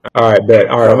All right, bet.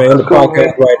 All right, I'm So gonna end that's the cool, man.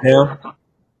 podcast right now.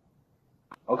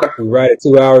 Okay. We're right at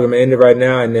 2 hours. I'm gonna end it right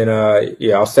now, and then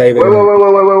yeah, I'll save it Wait, wait, and wait,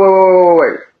 wait, wait, wait, wait, wait,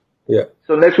 wait, wait. yeah,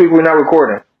 So next week we're not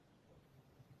recording.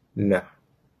 no.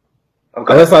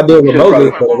 Okay. Unless I do it We should remotely,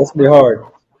 probably but that's gonna be hard.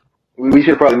 we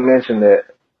should probably mention that.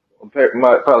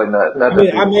 Probably not. Not I that mean,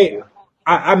 big of a deal.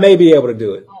 I may be able to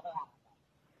do it.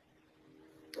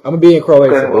 I'm gonna be in Okay.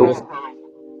 Croatia, but Well, and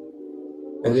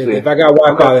we'll then see. if I got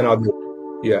Wi-Fi, then Okay. I'll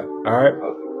do it. Yeah. All right.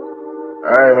 All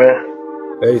right,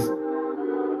 man. Peace.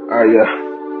 All right, yeah.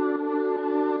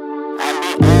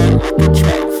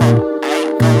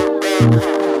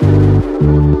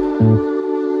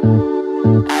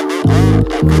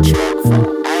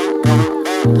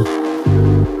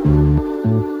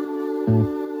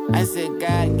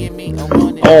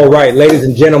 All right, ladies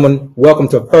and gentlemen, welcome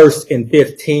to First and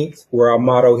 15th, where our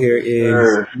motto here Yes,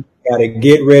 is sir. you gotta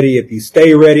get ready if you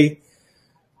stay ready.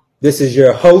 This is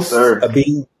your Yes, host, sir.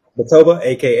 Abid Batoba,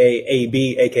 aka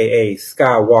AB, aka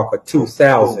Skywalker Oh,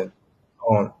 2000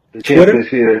 on the champ Twitter. is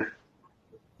here.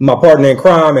 My partner in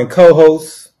crime and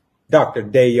co-host, Dr.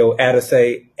 Dayo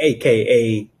Adesai,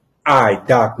 aka I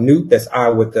Doc Newt. That's I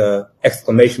with the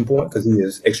exclamation point because he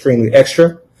is extremely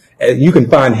extra. You can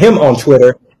find him on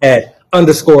Twitter at __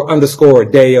 Dayo. That's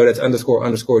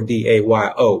 __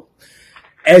 DAYO.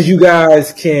 As you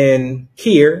guys can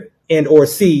hear and or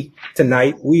see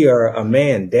tonight, we are a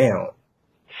man down.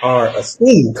 Our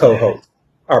esteemed co-host,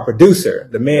 our producer,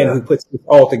 the man Yeah. who puts it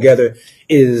all together,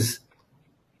 is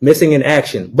missing in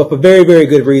action, but for very, very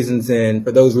good reasons. And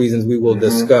for those reasons, we will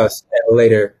discuss at a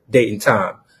later date and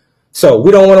time. So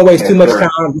we don't want to waste too Yes, much sir.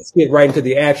 time. Let's get right into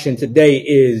the action. Today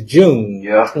is June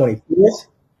Yeah. 24th,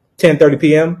 10:30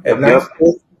 p.m. at Yep, night.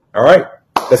 yep. All right,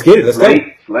 let's get it. Let's go.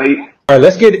 Late. All right,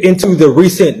 let's get into the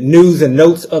recent news and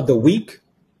notes of the week.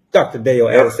 Dr.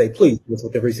 Dayo Yep. Adesai, please give us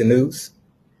with the recent news.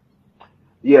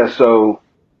 Yeah, so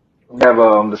we have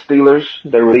the Steelers.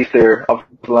 They released their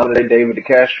offensive lineman today, David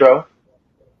DeCastro.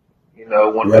 You know,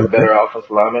 one of their Relevant. better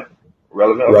offensive linemen.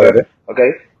 Relevant. Okay. Relevant.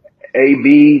 Okay.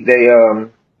 AB,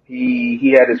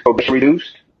 he had his probation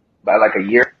reduced by like a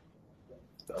year.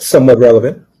 Somewhat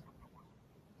relevant.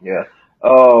 Yeah.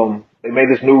 They made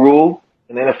this new rule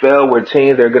in the NFL where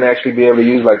teams are going to actually be able to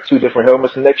use like two different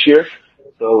helmets next year.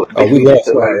 So Oh, we basically, love just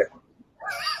to, like, swag.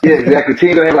 yeah, exactly.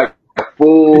 Teams gonna have like a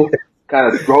full kind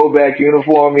of throwback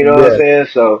uniform. You know what I'm Yes. saying?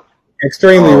 So,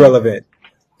 Extremely um, relevant.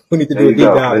 We need to there do a you deep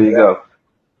go. dive There into you that.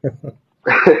 go.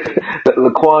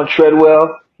 Laquan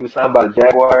Treadwell, he was signed by the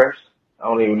Jaguars. I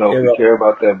don't even know if we care Irrelevant.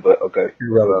 about that, but okay. So I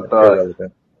Irrelevant. thought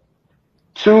Irrelevant.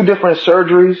 two different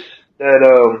surgeries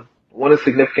that one is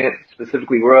significant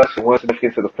specifically for us and one is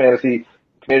significant to the fantasy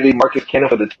community. Marcus Cannon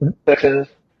for the Texans.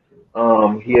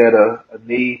 He had a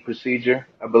knee procedure,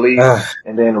 I believe, Ah,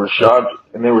 and then Rashad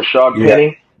yeah.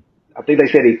 Penny. I think they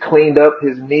said he cleaned up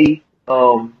his knee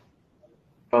from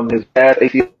his past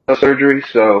ACL surgery,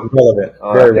 so Relevant.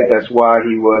 I Very think that's relevant. why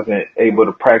he wasn't able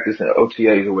to practice in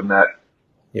OTAs or whatnot.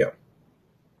 Yeah.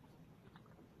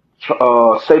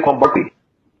 Saquon Barkley.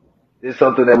 This is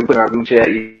something that we put in our group chat.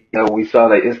 You know, we saw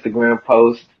that Instagram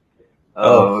post.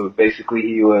 Oh, Basically,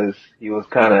 he was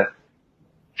kind of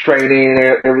training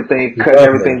everything, cutting lovely.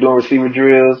 everything, doing receiver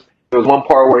drills. There was one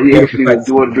part where he Beautiful actually sight was to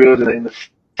see. doing drills in the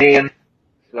sand.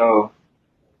 So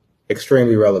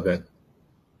Extremely relevant.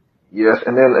 yes,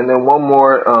 and then one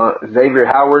more, Xavier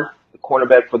Howard, the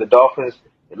cornerback for the Dolphins.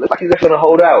 It looks like he's actually going to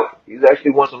hold out. He's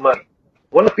actually won some money.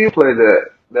 One of the few players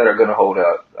that are going to hold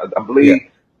out. I Yeah. believe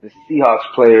the Seahawks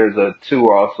players too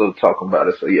are also talking about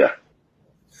it. So yeah.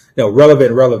 No,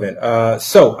 relevant.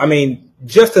 So, I mean,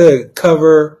 just to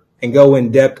cover and go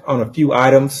in depth on a few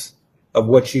items of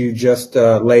what you just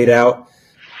laid out,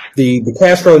 the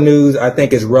Castro news, I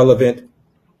think, is relevant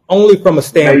only from a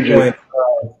standpoint Major.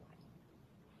 of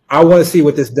I want to see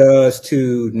what this does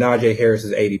to Najee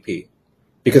Harris's ADP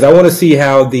because I want to see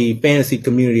how the fantasy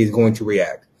community is going to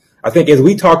react. I think as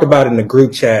we talked about in the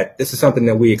group chat, this is something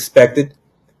that we expected.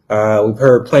 We've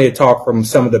heard plenty of talk from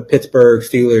some of the Pittsburgh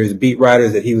Steelers beat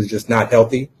writers that he was just not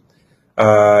healthy.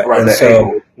 Right, And the so,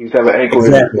 ankle. He was having ankle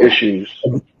exactly, issues.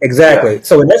 Yeah. exactly.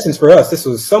 So in essence, for us, this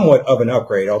was somewhat of an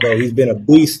upgrade, although he's been a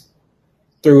beast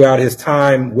throughout his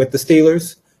time with the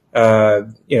Steelers.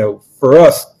 For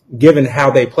us, given how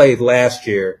they played last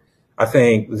year, I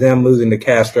think them losing to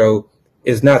Castro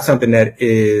is not something that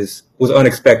was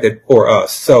unexpected for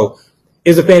us. So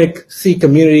is the fantasy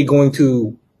community going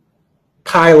to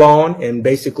pile on and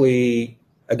basically,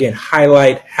 again,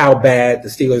 highlight how bad the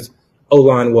Steelers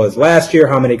O-line was last year,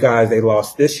 how many guys they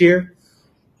lost this year?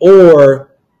 Or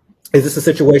is this a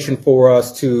situation for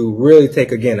us to really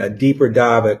take, again, a deeper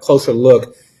dive, a closer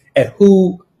look at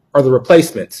who are the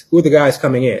replacements. Who are the guys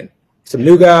coming in? Some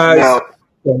new guys, Now,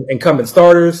 incumbent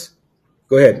starters.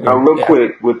 Go ahead. real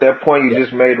quick, with that point you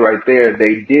just made right there,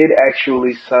 they did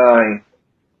actually sign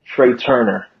Trey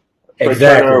Turner. Trey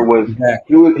Turner was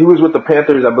he was with the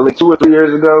Panthers, I believe, 2 or 3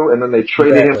 years ago, and then they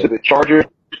traded him to the Chargers,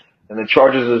 and the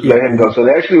Chargers just let him go. So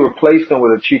they actually replaced him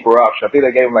with a cheaper option. I think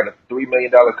they gave him like a $3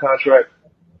 million contract.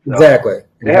 So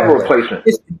they have a replacement,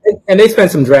 and they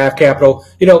spent some draft capital.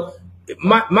 You know,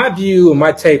 my view and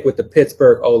my take with the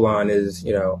Pittsburgh O-line is,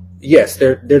 you know, yes,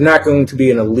 they're not going to be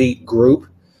an elite group,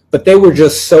 but they were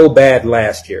just so bad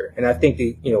last year. And I think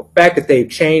the fact that they've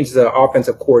changed the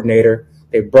offensive coordinator,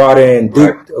 they brought in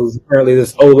Duke, who's apparently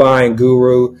this O-line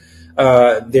guru.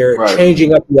 They're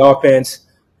changing up the offense.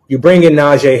 You bring in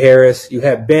Najee Harris. You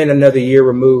have been another year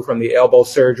removed from the elbow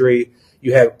surgery.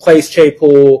 You have placed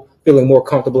Claypool feeling more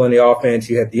comfortable in the offense.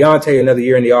 You have Deontay another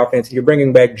year in the offense. You're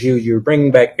bringing back Juju. You're bringing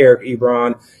back Eric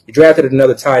Ebron. You drafted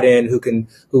another tight end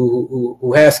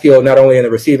who has skill not only in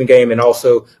the receiving game and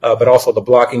also but also the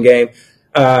blocking game.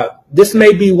 This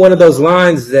may be one of those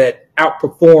lines that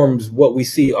outperforms what we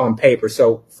see on paper.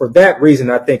 So for that reason,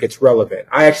 I think it's relevant.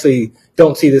 I actually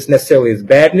don't see this necessarily as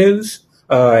bad news.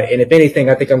 And if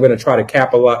anything, I think I'm going to try to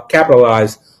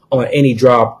capitalize on any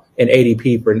drop in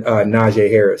ADP for Najee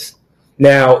Harris.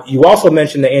 Now, you also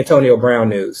mentioned the Antonio Brown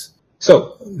news.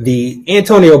 So the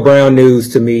Antonio Brown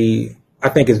news to me, I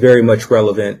think is very much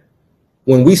relevant.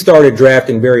 When we started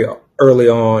drafting very early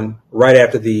on, right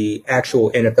after the actual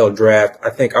NFL draft,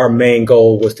 I think our main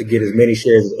goal was to get as many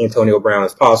shares of Antonio Brown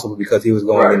as possible because he was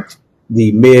going into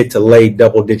the mid to late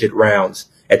double-digit rounds.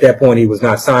 At that point, he was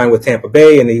not signed with Tampa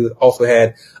Bay, and he also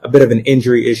had a bit of an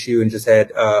injury issue and just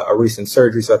had a recent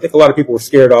surgery. So I think a lot of people were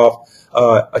scared off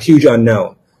a huge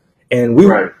unknown. And we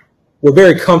were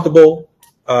very comfortable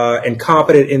and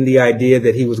confident in the idea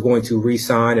that he was going to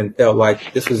re-sign and felt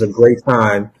like this was a great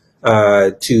time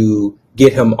to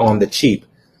get him on the cheap.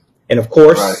 And, of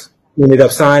course, he ended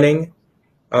up signing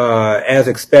as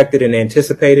expected and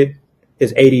anticipated.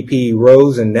 His ADP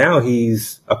rose, and now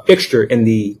he's a fixture in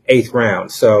the 8th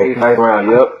round. So 8th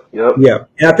round, yep. Yeah,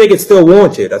 and I think it's still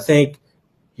warranted. I think,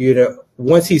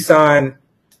 once he signed,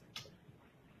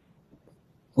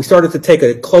 we started to take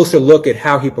a closer look at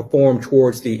how he performed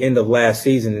towards the end of last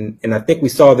season, and I think we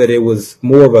saw that it was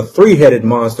more of a 3-headed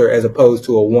monster as opposed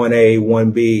to a 1A,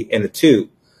 1B, and a 2.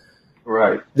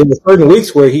 Right. There were certain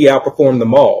weeks where he outperformed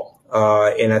them all.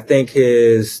 And I think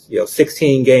his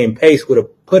 16-game pace would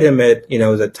have put him at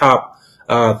as a top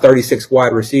 36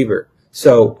 wide receiver.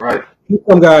 So he's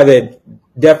some guy that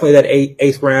definitely that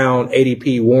 8th round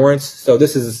ADP warrants. So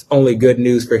this is only good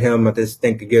news for him. I just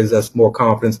think it gives us more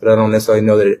confidence, but I don't necessarily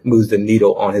know that it moves the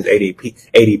needle on his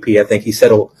ADP. I think he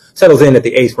settles in at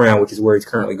the 8th round, which is where he's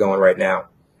currently going right now.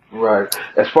 Right.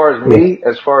 As far as me,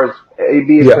 as far as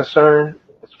AB is concerned,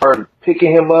 as far as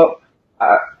picking him up,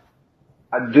 I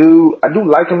do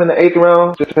like him in the 8th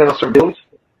round, just depending on some builds.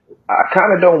 I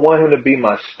kind of don't want him to be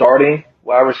my starting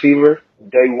wide receiver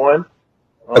day one.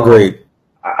 Agreed.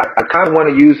 I kind of want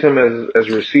to use him as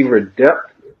receiver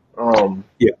depth.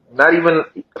 Not even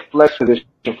a flex position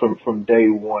from day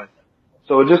one.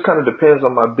 So it just kind of depends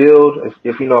on my build.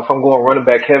 If I'm going running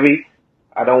back heavy,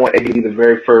 I don't want A to be the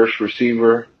very first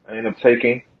receiver I end up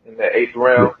taking in the 8th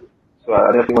round. So I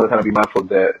definitely want to kind of be mindful of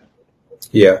that.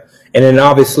 Yeah. And then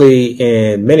obviously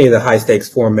in many of the high stakes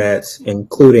formats,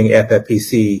 including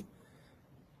FFPC,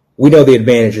 we know the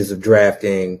advantages of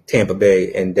drafting Tampa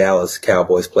Bay and Dallas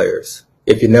Cowboys players.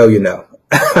 If you know, you know.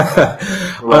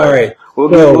 All right. We'll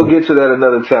get to that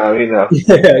another time,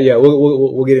 Yeah,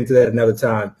 we'll get into that another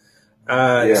time.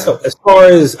 So as far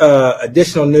as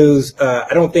additional news,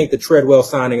 I don't think the Treadwell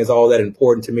signing is all that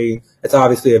important to me. It's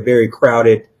obviously a very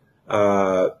crowded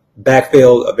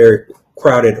backfield, a very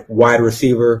crowded wide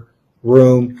receiver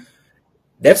room.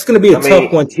 That's going to be a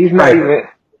tough one. He's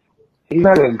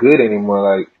not even good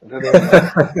anymore. I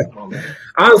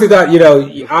honestly thought,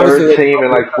 obviously 3rd team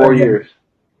in 4 years.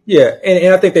 Yeah,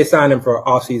 and I think they signed him for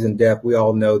off-season depth. We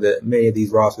all know that many of these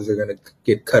rosters are going to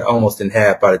get cut almost in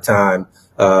half by the time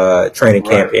training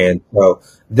camp ends. So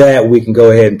that we can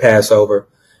go ahead and pass over.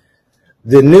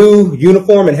 The new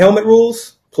uniform and helmet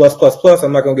rules, plus.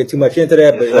 I'm not going to get too much into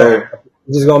that, but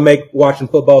it's just going to make watching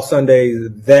football Sundays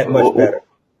that much better.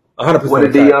 100%. What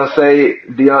did Deion say?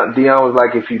 Deion was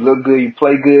like, if you look good, you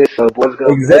play good. So boys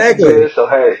going to play good. So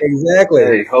hey,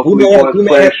 hopefully boys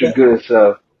play extra good.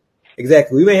 So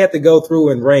exactly, we may have to go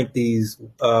through and rank these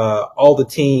all the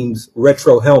teams'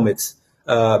 retro helmets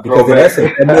because in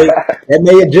essence that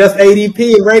may adjust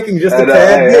ADP and ranking just a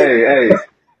tad bit. Hey.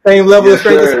 Same level of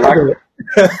strength.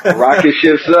 Rocket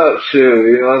ships up, sure.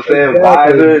 You know what I'm saying?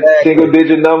 Exactly, Visor, exactly. single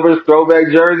digit numbers, throwback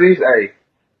jerseys. Hey,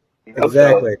 you know, so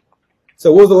Exactly.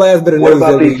 So what was the last bit of what news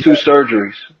about that these we two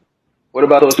surgeries? What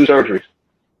about those two surgeries?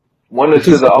 One the is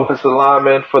two to the seconds? offensive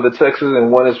lineman for the Texans,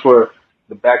 and one is for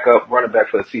the backup running back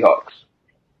for the Seahawks.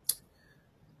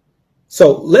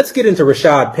 So let's get into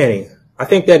Rashad Penny. I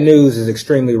think that news is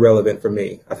extremely relevant for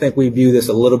me. I think we view this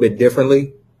a little bit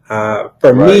differently. For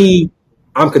Right, me,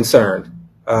 I'm concerned.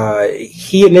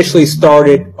 He initially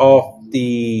started off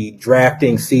the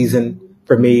drafting season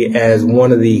for me as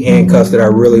one of the handcuffs that I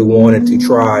really wanted to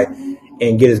try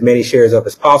and get as many shares of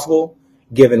as possible,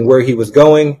 given where he was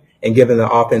going and given the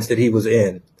offense that he was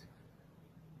in.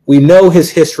 We know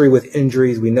his history with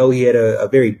injuries. We know he had a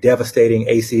very devastating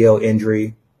ACL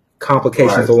injury,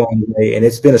 complications right, along the way, and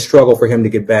it's been a struggle for him to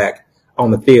get back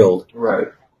on the field. right,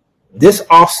 This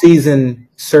offseason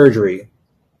surgery,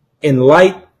 in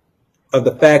light of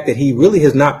the fact that he really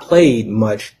has not played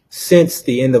much since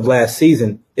the end of last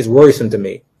season, is worrisome to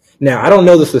me. Now, I don't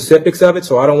know the specifics of it,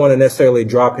 so I don't want to necessarily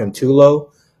drop him too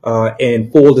low.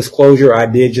 And full disclosure, I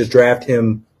did just draft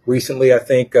him recently, I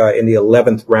think, in the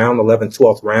 11th round, 11th,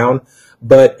 12th round.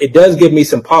 But it does give me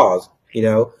some pause. You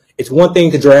know, it's one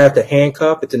thing to draft a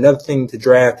handcuff. It's another thing to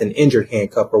draft an injured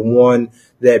handcuff, or one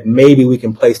that maybe we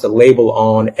can place the label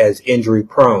on as injury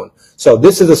prone. So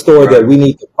this is a story that right, we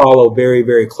need to follow very,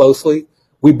 very closely.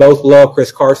 We both love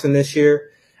Chris Carson this year.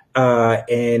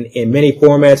 And in many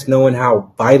formats, knowing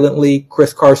how violently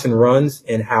Chris Carson runs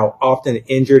and how often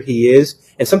injured he is.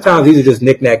 And sometimes these are just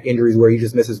knick-knack injuries where he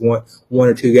just misses one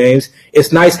or two games.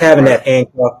 It's nice having right, that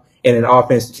handcuff in an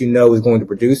offense that you know is going to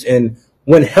produce. And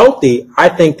when healthy, I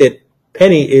think that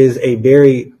Penny is a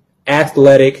very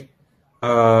athletic,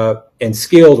 and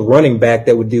skilled running back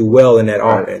that would do well in that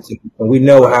right, offense. And we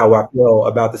know right. how I feel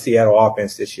about the Seattle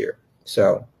offense this year.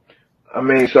 So, I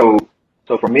mean, so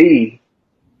for me,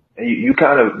 and you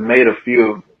kind of made a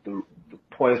few of the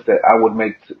points that I would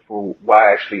make for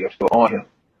why I actually am still on him.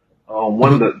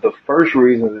 One of mhm. the first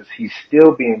reasons is he's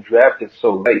still being drafted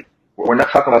so late. We're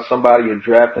not talking about somebody you're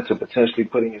drafting to potentially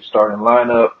put in your starting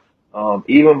lineup.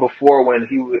 Even before when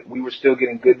we were still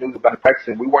getting good news about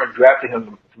Paxton, we weren't drafting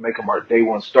him to make him our day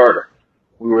one starter.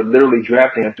 We were literally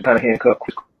drafting him to kind of handcuff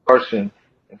Chris Carson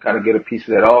and kind of get a piece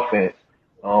of that offense.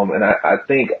 And I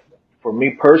think for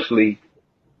me personally,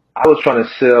 I was trying to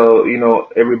sell,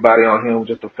 everybody on him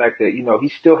just the fact that, he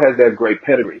still has that great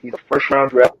pedigree. He's a first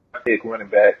round draft pick running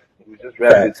back. He was just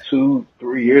drafted Facts.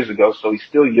 3 years ago, so he's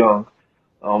still young.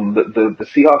 The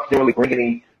Seahawks didn't really bring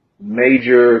any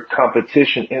major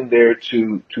competition in there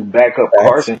to back up Facts.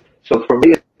 Carson. So for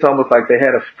me, it's almost like they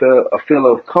had a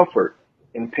feel of comfort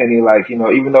in Penny. Like,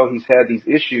 even though he's had these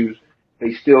issues,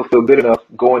 they still feel good enough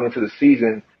going into the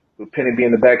season with Penny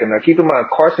being the back. And now keep in mind,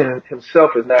 Carson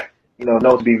himself is not,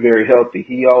 known to be very healthy.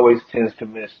 He always tends to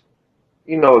miss,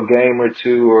 a game or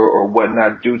two or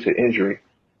whatnot due to injury.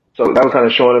 So that was kind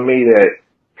of showing to me that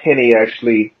Penny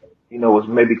actually, was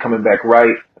maybe coming back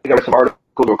right. I think I read some article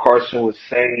where Carson was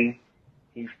saying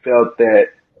he felt that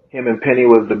him and Penny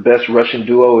was the best rushing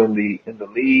duo in the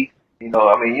league. I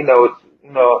mean, it's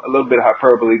a little bit of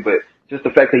hyperbole, but just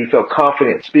the fact that he felt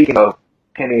confident speaking of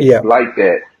Penny Yeah. like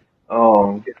that.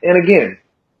 And again,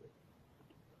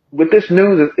 with this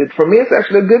news, for me, it's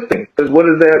actually a good thing. Because what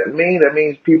does that mean? That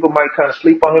means people might kind of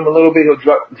sleep on him a little bit. He'll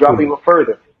drop even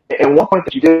further. And one point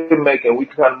that you did make, and we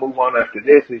can kind of move on after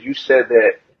this, is you said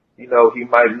that, he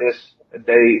might miss a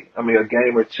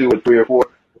game or two or three or four.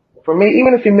 For me,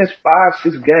 even if he missed 5,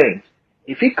 6 games,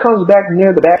 if he comes back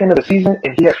near the back end of the season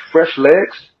and he has fresh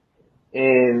legs,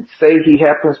 and say he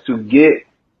happens to get,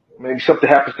 maybe something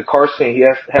happens to Carson, and he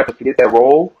happens to get that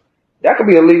role, that could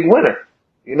be a league winner.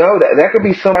 That could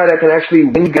be somebody that can actually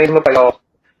win games in the playoffs,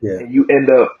 Yeah. and you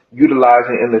end up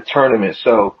utilizing in the tournament.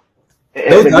 So,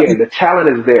 and Those, I again, think, the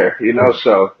talent is there,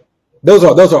 so. those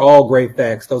are all great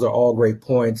facts. Those are all great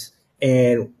points.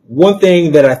 And one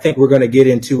thing that I think we're going to get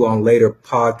into on later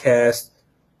podcasts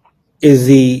is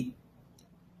the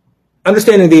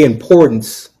understanding the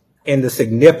importance and the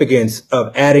significance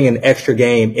of adding an extra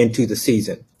game into the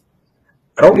season.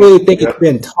 I don't really think it's Yep.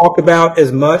 been talked about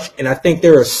as much, and I think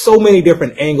there are so many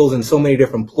different angles and so many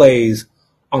different plays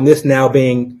on this now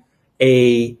being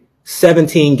a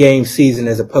 17-game season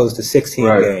as opposed to 16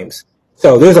 Right. games.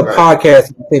 So there's a Right.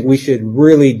 podcast I think we should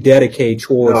really dedicate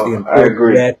towards the No, I importance of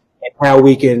agree. that and how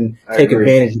we can I take agree.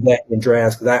 advantage of that in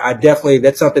drafts. Because I definitely,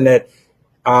 that's something that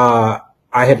I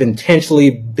have intentionally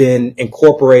been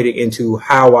incorporating into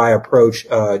how I approach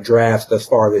drafts thus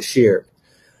far this year.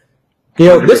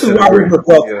 This is 100% why we agree. work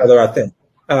well Yeah. together, I think.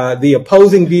 The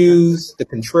opposing views, the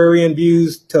contrarian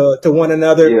views to one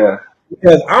another, Yeah.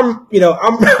 because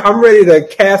I'm ready to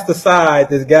cast aside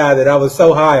this guy that I was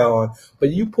so high on, but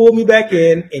you pulled me back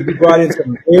in and you brought in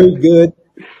some very good,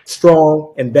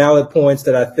 strong, and valid points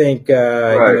that I think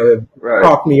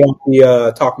talked me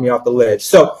off the ledge.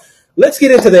 So let's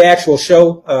get into the actual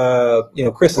show.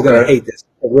 Chris is going to hate this.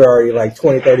 We're already like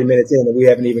 20, 30 minutes in, and we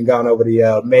haven't even gone over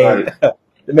the main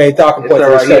the main talking points. It's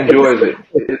all right. He enjoys it.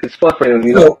 It's fun for him,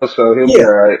 so he'll be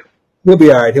all right.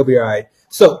 He'll be all right.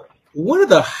 So one of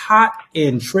the hot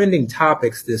and trending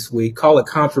topics this week, call it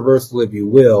controversial if you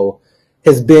will,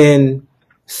 has been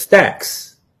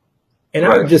stacks. And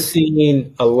I've just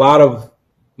seen a lot of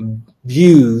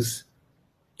views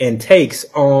and takes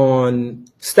on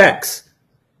stacks.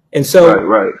 And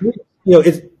so,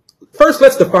 first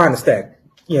let's define a stack.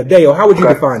 Dale, how would you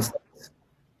define stacks?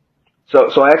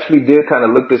 So I actually did kind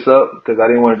of look this up because I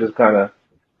didn't want to just kind of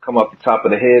come off the top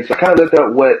of the head. So I kind of looked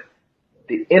up what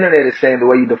the internet is saying the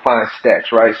way you define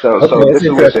stacks, right? So this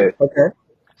is what it said. Okay.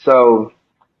 So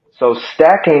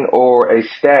stacking or a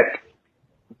stack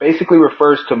basically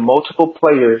refers to multiple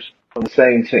players from the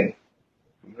same team.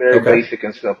 Very basic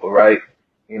and simple, right?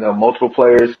 Multiple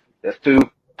players, that's 2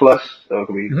 plus, so it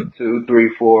could be 2,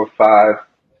 3, 4, 5,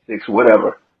 6,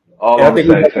 whatever. All on the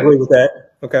same team. I agree with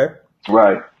that. Okay.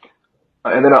 Right.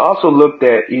 And then I also looked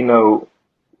at, the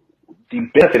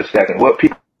benefit of stacking. What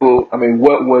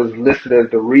was listed as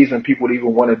the reason people would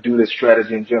even want to do this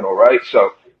strategy in general, right?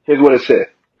 So here's what it said.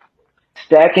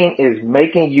 Stacking is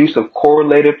making use of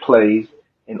correlated plays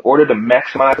in order to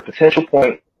maximize the potential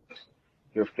points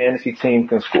your fantasy team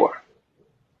can score.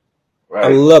 Right? I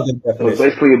love the definition. So it's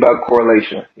basically about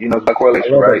correlation. It's about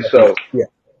correlation, right? So,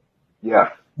 yeah.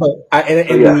 But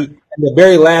the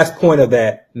very last point of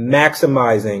that,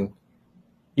 maximizing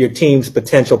your team's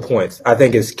potential points, I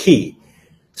think is key.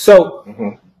 So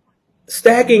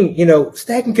stacking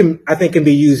can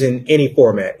be used in any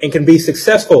format and can be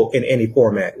successful in any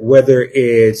format, whether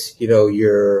it's,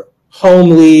 your home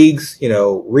leagues,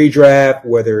 redraft,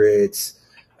 whether it's,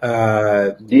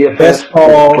 DFS best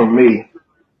ball. For me,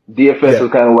 DFS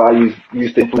is kind of what I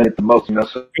used to implement the most,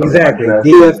 Exactly.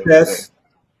 DFS,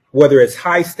 whether it's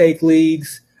high stake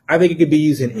leagues, I think it could be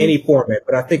used in any format,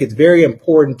 but I think it's very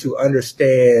important to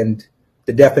understand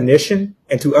the definition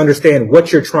and to understand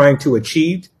what you're trying to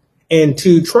achieve and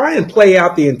to try and play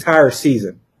out the entire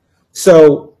season.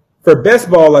 So for best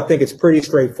ball, I think it's pretty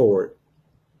straightforward.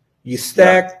 You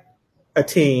stack a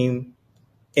team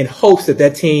in hopes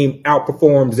that team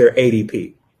outperforms their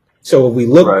ADP. So if we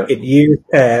look at years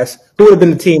past, who would have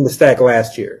been the team to stack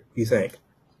last year, you think?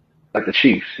 Like the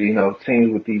Chiefs,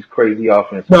 teams with these crazy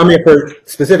offenses. No, I mean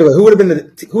specifically, who would have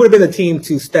been the team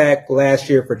to stack last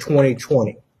year for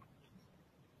 2020?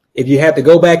 If you had to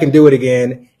go back and do it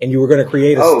again, and you were going to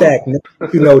create a stack,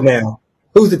 now,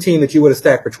 who's the team that you would have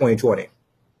stacked for 2020?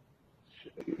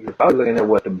 You're probably looking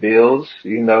at the Bills,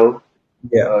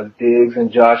 Diggs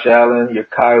and Josh Allen, your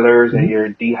Kylers and your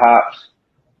D Hops,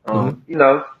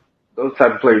 those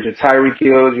type of players, your Tyreek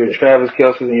Hills, your Travis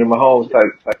Kelce's, and your Mahomes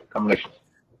type of combinations.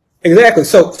 Exactly.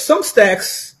 So some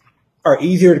stacks are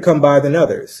easier to come by than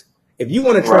others. If you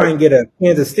want to try and get a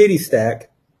Kansas City stack,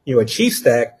 a Chiefs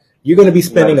stack, you're going to be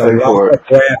spending a lot of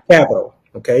draft capital.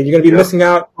 Okay. You're going to be missing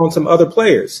out on some other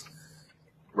players.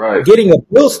 Right. Getting a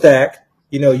Bill stack,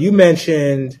 you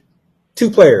mentioned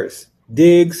 2 players,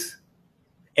 Diggs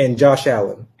and Josh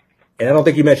Allen. And I don't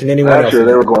think you mentioned anyone else. Actually,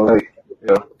 they were going late.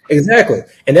 Yeah. Exactly.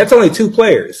 And that's only 2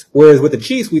 players. Whereas with the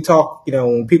Chiefs, we talk,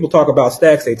 when people talk about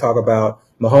stacks, they talk about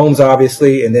Mahomes,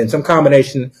 obviously, and then some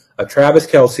combination of Travis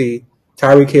Kelce,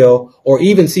 Tyreek Hill, or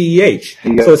even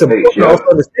CEH. So it's important to also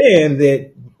understand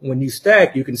that when you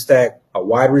stack, you can stack a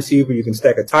wide receiver, you can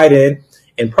stack a tight end,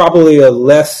 and probably a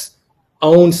less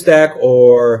owned stack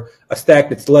or a stack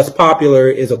that's less popular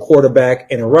is a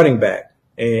quarterback and a running back.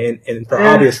 And for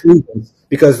obvious reasons,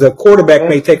 because the quarterback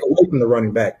may take away from the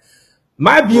running back.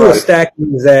 My view of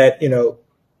stacking is that,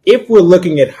 if we're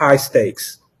looking at high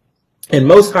stakes, in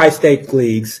most high stake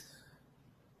leagues,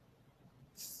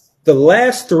 the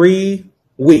last 3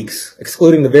 weeks,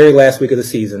 excluding the very last week of the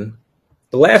season,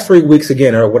 the last 3 weeks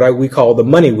again are what we call the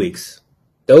money weeks.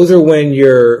 Those are when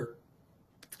your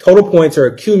total points are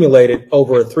accumulated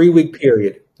over a 3-week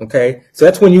period. Okay. So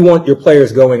that's when you want your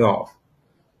players going off.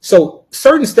 So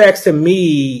certain stacks to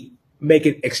me make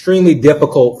it extremely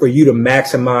difficult for you to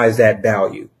maximize that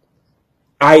value,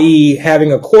 i.e.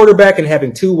 having a quarterback and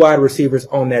having 2 wide receivers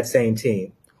on that same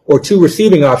team or 2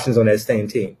 receiving options on that same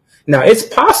team. Now, it's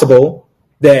possible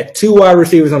that 2 wide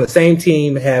receivers on the same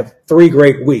team have 3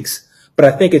 great weeks, but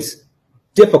I think it's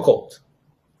difficult.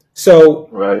 So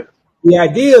the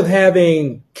idea of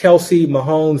having Kelsey,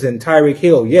 Mahomes, and Tyreek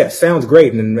Hill, yes, sounds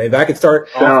great. And if I could start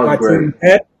off my team with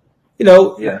that,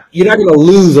 you're not going to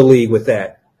lose a league with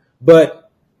that.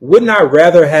 But wouldn't I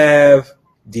rather have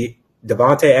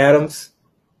Devontae Adams,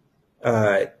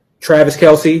 Travis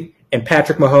Kelsey, and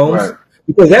Patrick Mahomes? Right.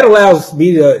 Because that allows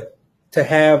me to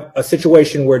have a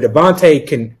situation where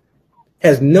Devontae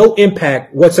has no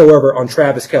impact whatsoever on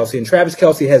Travis Kelsey, and Travis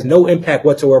Kelsey has no impact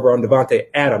whatsoever on Devontae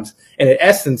Adams. And in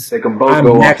essence, they can both I'm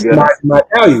maximizing my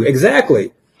value.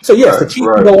 Exactly. So yes, the Chiefs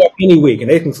can go up any week, and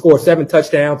they can score 7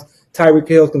 touchdowns. Tyreek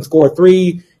Hill can score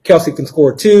 3. Kelsey can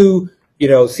score 2.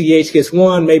 CH gets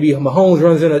 1. Maybe Mahomes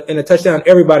runs in a touchdown.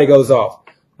 Everybody goes off.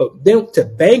 But then to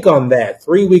bank on that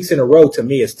 3 weeks in a row to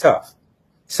me is tough.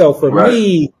 So for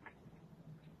me,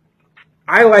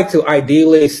 I like to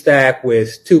ideally stack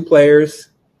with 2 players,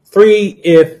 3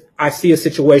 if I see a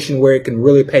situation where it can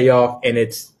really pay off and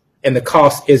the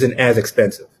cost isn't as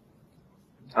expensive.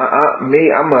 I'm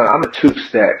a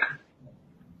 2-stack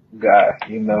guy.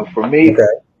 For me,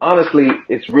 honestly,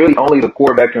 it's really only the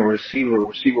quarterback and receiver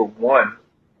 1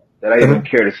 that I even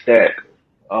care to stack.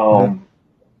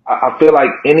 I feel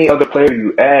like any other player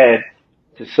you add,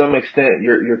 to some extent,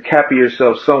 you're capping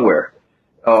yourself somewhere.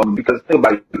 Because think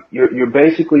about it, you're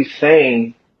basically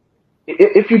saying,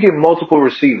 if you get multiple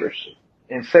receivers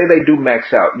and say they do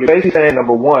max out, you're basically saying,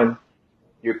 number one,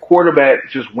 your quarterback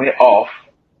just went off,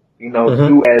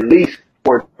 do at least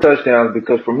 4 touchdowns.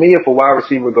 Because for me, if a wide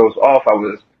receiver goes off, I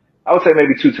would say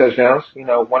maybe 2 touchdowns,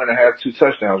 1.5, 2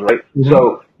 touchdowns, right?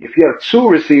 So if you have 2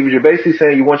 receivers, you're basically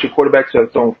saying you want your quarterback to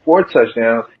have thrown 4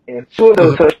 touchdowns, and 2 of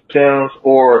those touchdowns,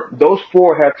 or those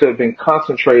 4 have to have been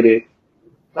concentrated.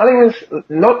 Don't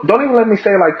even let me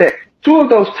say it like that. 2 of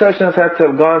those touchdowns have to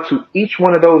have gone to each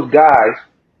one of those guys,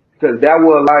 because that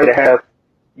will allow you to have,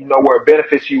 where it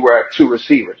benefits you where at 2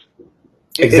 receivers.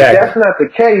 Exactly. If that's not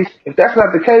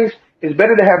the case, it's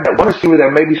better to have that one receiver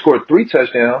that maybe scored 3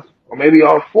 touchdowns, or maybe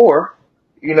all 4,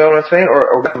 you know what I'm saying?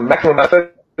 Or maximum amount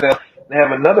of touchdowns, and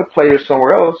have another player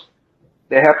somewhere else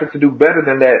that happens to do better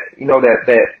than that,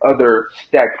 that other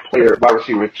stacked player, wide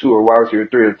receiver 2 or wide receiver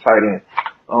 3 or tight end.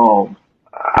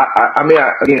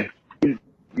 Again,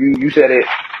 you said it.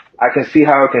 I can see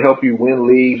how it can help you win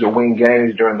leagues or win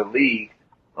games during the league.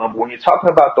 But when you're talking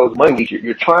about those money leagues,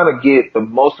 you're trying to get the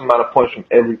most amount of points from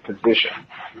every position.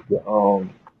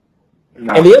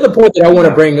 And the other point that I want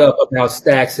to bring up about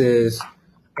stacks is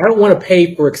I don't want to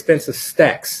pay for expensive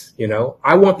stacks.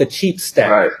 I want the cheap stack.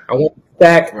 Right. I want the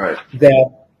stack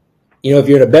that, if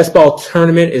you're in a best ball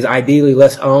tournament, is ideally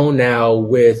less owned. Now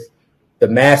with the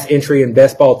mass entry in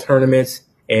best ball tournaments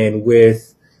and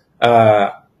with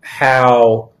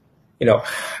how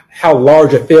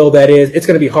large a field that is, it's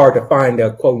going to be hard to find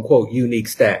a quote unquote unique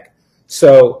stack.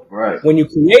 So when you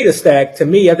create a stack, to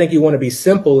me, I think you want to be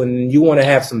simple and you want to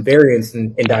have some variance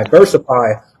and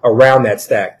diversify around that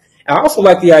stack. I also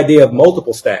like the idea of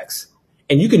multiple stacks.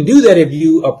 And you can do that if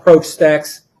you approach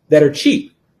stacks that are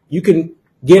cheap. You can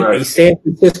get a San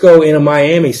Francisco and a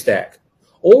Miami stack.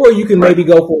 Or you can maybe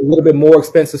go for a little bit more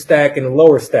expensive stack and a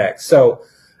lower stack. So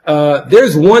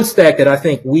there's one stack that I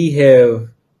think we have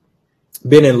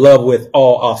been in love with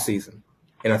all offseason.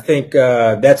 And I think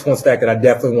that's one stack that I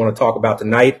definitely want to talk about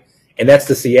tonight, and that's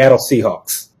the Seattle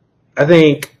Seahawks. I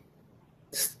think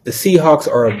the Seahawks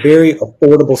are a very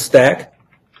affordable stack,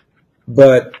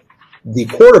 but the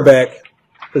quarterback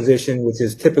position, which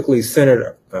is typically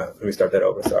centered let me start that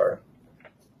over, sorry.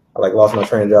 I lost my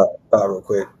train of thought real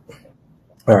quick.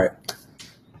 All right.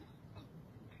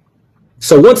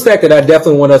 So one stack that I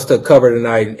definitely want us to cover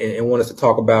tonight and want us to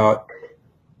talk about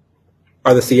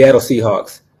are the Seattle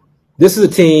Seahawks. This is a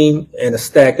team and a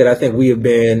stack that I think we have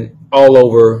been all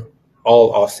over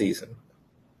all offseason.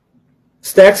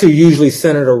 Stacks are usually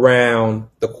centered around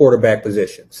the quarterback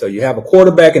position. So you have a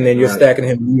quarterback and then you're stacking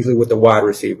him usually with the wide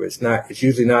receiver. It's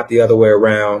usually not the other way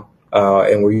around,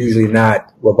 and we're usually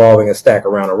not revolving a stack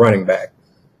around a running back.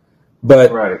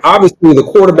 But obviously the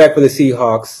quarterback for the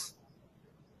Seahawks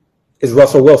is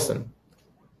Russell Wilson.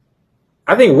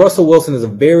 I think Russell Wilson is a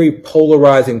very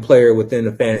polarizing player within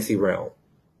the fantasy realm.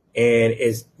 And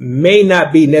it may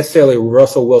not be necessarily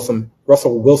Russell Wilson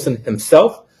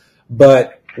himself,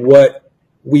 but what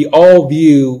we all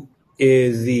view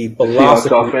is the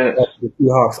philosophy of the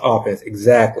Seahawks offense.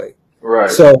 Exactly. Right.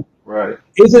 So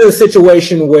is it a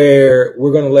situation where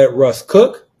we're going to let Russ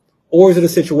cook, or is it a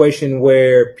situation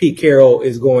where Pete Carroll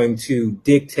is going to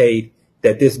dictate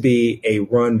that this be a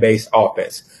run-based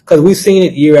offense? Because we've seen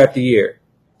it year after year.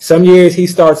 Some years he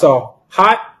starts off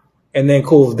hot and then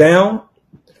cools down.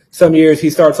 Some years he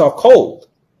starts off cold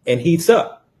and heats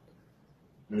up.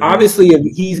 Obviously,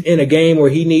 if he's in a game where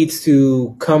he needs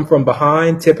to come from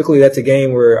behind, typically that's a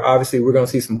game where obviously we're going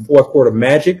to see some fourth quarter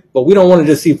magic, but we don't want to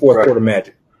just see fourth quarter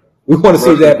magic. We want to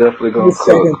see that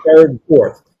second, third, and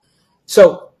fourth.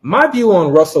 So my view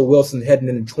on Russell Wilson heading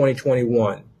into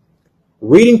 2021,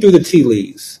 reading through the tea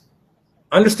leaves,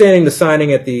 understanding the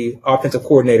signing at the offensive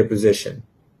coordinator position,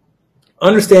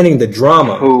 understanding the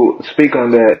drama. Speak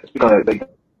on that.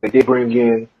 They did bring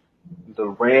in the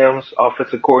Rams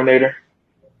offensive coordinator,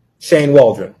 Shane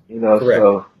Waldron. Correct.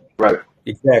 So, right.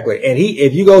 Exactly. And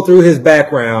if you go through his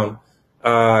background,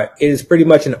 it is pretty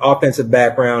much an offensive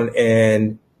background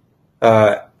and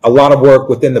a lot of work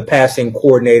within the passing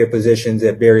coordinator positions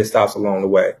at various stops along the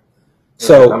way.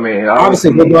 So,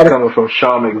 obviously he's coming from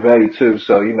Sean McVay too.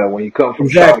 So, when you come from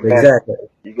Sean McVay,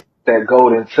 you get that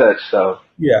golden touch. So,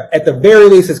 yeah, at the very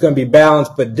least, it's going to be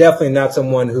balanced, but definitely not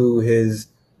someone who has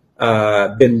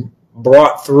been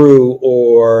brought through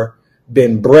or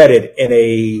been breaded in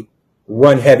a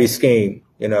run-heavy scheme.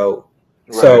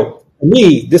 So, for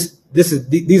me,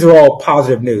 these are all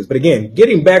positive news. But again,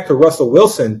 getting back to Russell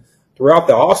Wilson throughout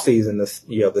the offseason,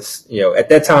 at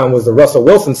that time was the Russell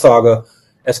Wilson saga,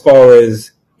 as far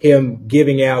as him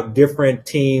giving out different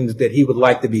teams that he would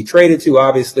like to be traded to.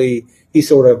 Obviously, he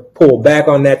sort of pulled back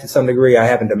on that to some degree. I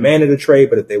haven't demanded a trade,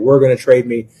 but if they were going to trade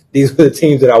me, these were the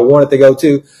teams that I wanted to go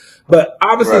to. But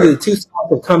obviously, the two sides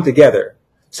have come together.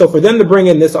 So for them to bring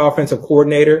in this offensive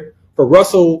coordinator, for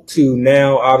Russell to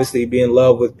now obviously be in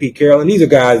love with Pete Carroll, and these are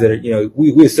guys that are,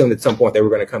 we assumed at some point they were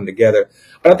going to come together.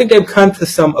 But I think they've come to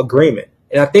some agreement.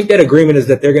 And I think that agreement is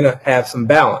that they're going to have some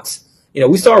balance.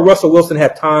 We saw Russell Wilson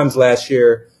have times last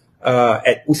year.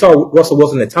 We saw Russell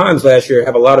Wilson at times last year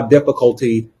have a lot of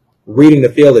difficulty reading the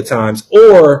field at times,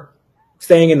 or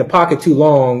staying in the pocket too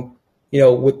long.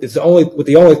 With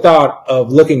the only thought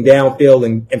of looking downfield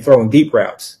and throwing deep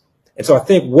routes. And so I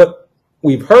think what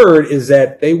we've heard is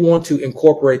that they want to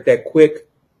incorporate that quick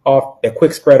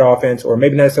spread offense, or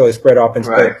maybe not necessarily spread offense,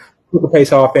 but quicker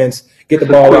pace offense. Get the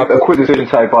ball out. A quick decision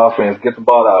type offense. Get the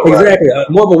ball out. Exactly.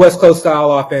 More of a West Coast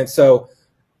style offense. So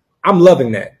I'm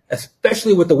loving that,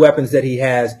 especially with the weapons that he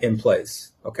has in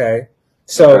place. Okay.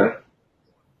 So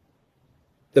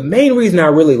the main reason I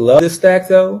really love this stack,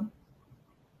 though,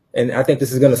 and I think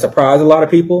this is going to surprise a lot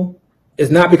of people, is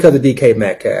not because of DK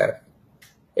Metcalf.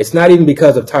 It's not even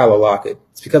because of Tyler Lockett.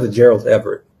 It's because of Gerald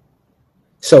Everett.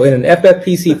 So in an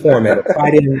FFPC format, a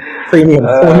tight end premium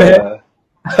format,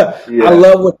 I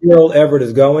love where Gerald Everett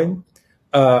is going.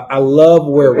 I love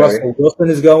where Russell Wilson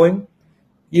is going.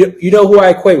 You know who I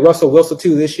equate Russell Wilson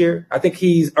to this year? I think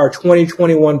he's our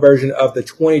 2021 version of the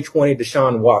 2020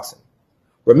 Deshaun Watson.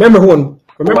 Remember when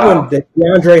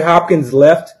DeAndre Hopkins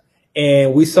left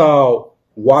and we saw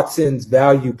Watson's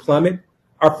value plummet?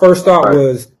 Our first thought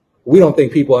was, we don't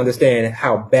think people understand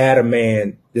how bad a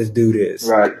man this dude is.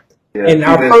 Right. Yeah. And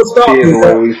our first thought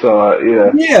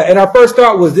and our first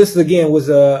thought was this again was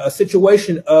a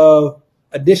situation of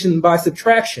addition by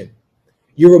subtraction.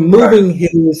 You're removing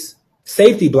his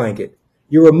safety blanket.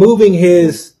 You're removing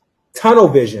his tunnel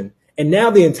vision. And now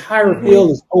the entire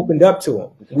field is opened up to him.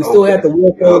 We still had the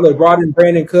Will Fuller. They brought in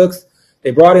Brandon Cooks.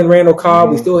 They brought in Randall Cobb.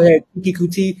 We still had Kiki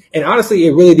Kuti. And honestly,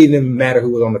 it really didn't even matter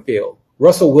who was on the field.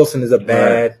 Russell Wilson is a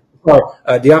bad – he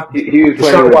was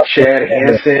playing with Chad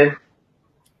Hansen.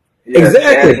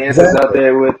 Exactly. Chad Hansen's out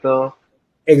there with them.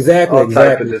 Exactly.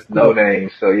 Type of just no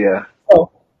names. So, yeah.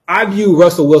 So I view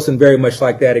Russell Wilson very much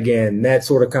like that again, that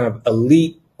sort of kind of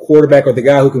elite quarterback, or the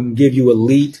guy who can give you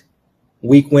elite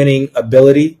week-winning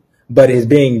ability, but is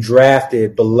being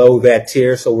drafted below that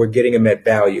tier, so we're getting him at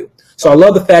value. So I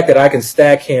love the fact that I can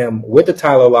stack him with the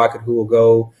Tyler Lockett, who will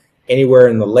go anywhere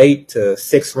in the late to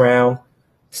sixth round,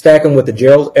 stack him with the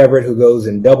Gerald Everett, who goes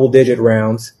in double-digit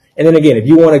rounds. And then again, if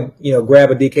you want to,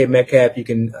 grab a DK Metcalf, you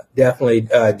can definitely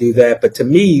do that. But to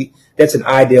me, that's an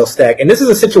ideal stack. And this is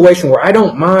a situation where I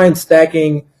don't mind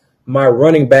stacking my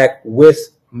running back with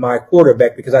my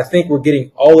quarterback, because I think we're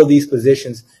getting all of these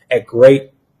positions at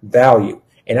great value.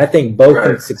 And I think both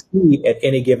can succeed at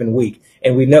any given week.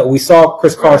 And we saw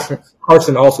Chris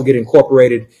Carson also get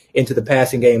incorporated into the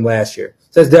passing game last year.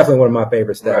 So that's definitely one of my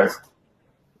favorite stacks.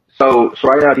 So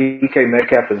right now, DK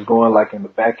Metcalf is going like in the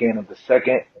back end of the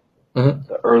second,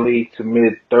 the early to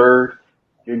mid third.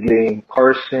 You're getting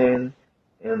Carson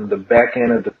in the back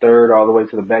end of the third all the way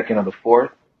to the back end of the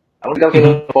fourth. I don't think that's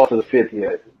going to fall to the fifth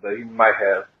yet, but he might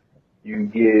have. You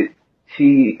get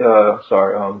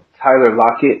Tyler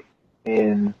Lockett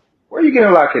in, where are you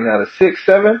getting Lockett now? The 6,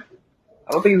 7?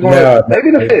 I don't think he's going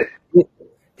maybe the fifth.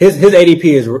 His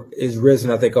ADP is risen,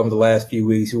 I think, over the last few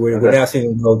weeks. We're now seeing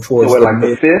him go towards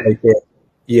the fifth?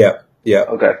 Yeah.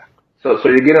 Okay. So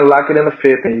you're getting Lockett in the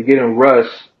fifth, and you're getting Russ.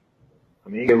 I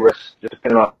mean, you get Russ just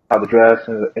depending on how the draft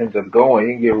ends up going.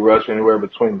 You can get Russ anywhere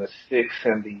between the sixth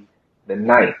and the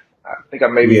ninth. I think I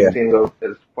maybe Yeah. seen go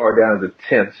as far down as the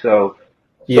 10th. So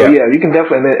Yeah. yeah, you can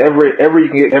definitely. And then every you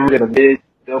can get Everett in the mid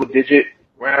double digit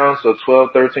rounds. So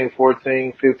 12, 13,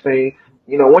 14, 15.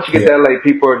 You know, once you get Yeah. that late,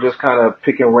 people are just kind of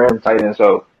picking random tight ends.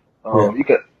 So Yeah.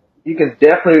 you can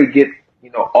definitely get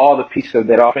all the pieces of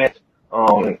that offense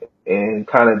and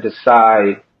kind of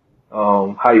decide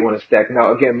how you want to stack.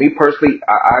 Now, again, me personally,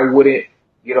 I wouldn't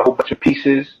get a whole bunch of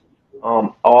pieces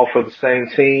all for the same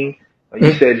team.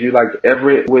 You said you like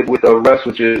Everett with Russ,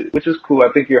 which is cool. I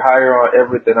think you're higher on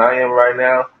Everett than I am right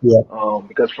now. Yeah.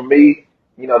 Because for me,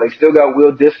 they still got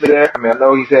Will Dissly there. I mean, I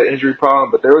know he's had injury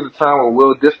problems, but there was a time where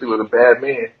Will Dissly was a bad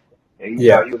man, and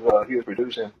Yeah. he was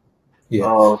producing. Yeah.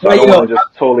 So Well, I don't want to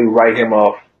just totally write him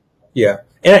off. Yeah.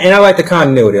 And I like the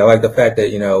continuity. I like the fact that,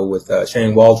 with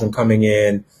Shane Waldron coming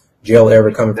in, Gerald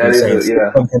Everett coming from the Saints, and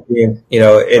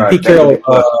Right, Pete Carroll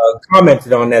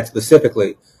commented on that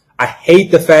specifically. I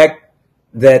hate the fact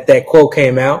that quote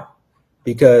came out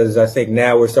because I think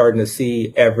now we're starting to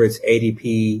see Everett's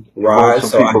ADP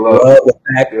rise. So I love the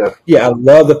fact, I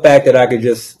love the fact that I could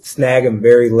just snag him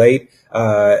very late.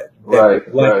 Right.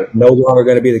 No longer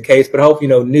going to be the case, but I hope,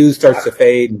 news starts to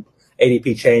fade and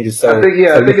ADP changes. So I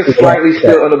think it's slightly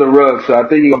still under the rug. So I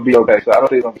think you're gonna be okay. So I don't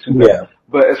think it's gonna be too bad. Yeah.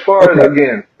 But as far as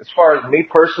me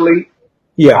personally,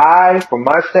 for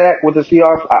my stack with the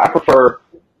Seahawks, I prefer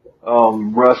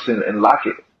Russ and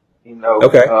Lockett.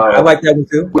 Okay. I like that one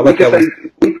too.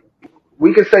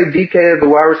 We could say DK is the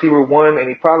wide receiver one, and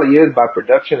he probably is by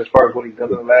production as far as what he's done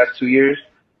in the last 2 years.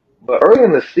 But early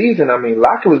in the season, I mean,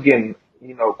 Lockett was getting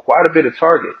quite a bit of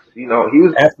targets. He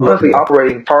was honestly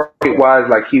operating target wise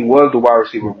like he was the wide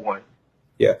receiver one.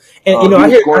 Yeah, and he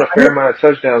was scoring a fair amount of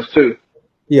touchdowns too.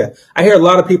 Yeah, I hear a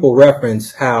lot of people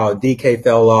reference how DK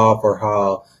fell off or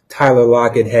how Tyler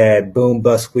Lockett had boom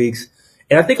bust weeks.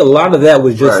 And I think a lot of that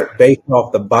was just based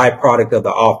off the byproduct of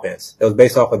the offense. It was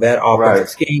based off of that offensive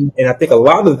scheme. And I think a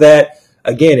lot of that,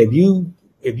 again, if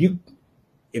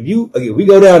we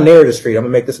go down Narrative Street, I'm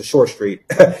going to make this a short street.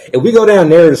 If we go down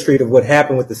Narrative Street of what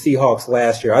happened with the Seahawks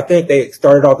last year, I think they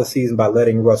started off the season by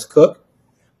letting Russ cook.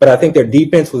 But I think their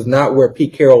defense was not where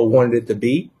Pete Carroll wanted it to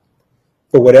be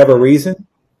for whatever reason.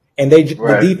 And the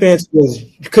defense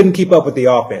couldn't keep up with the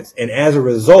offense. And as a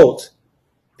result,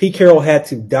 Pete Carroll had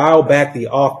to dial back the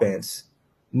offense,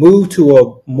 move to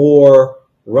a more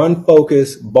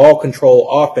run-focused, ball control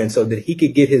offense so that he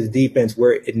could get his defense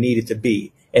where it needed to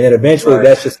be. And then eventually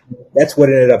that's what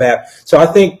ended up happening. So I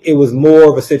think it was more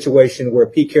of a situation where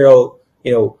Pete Carroll,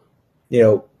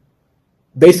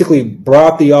 basically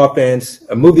brought the offense,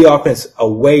 moved the offense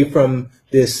away from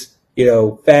this,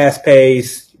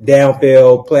 fast-paced,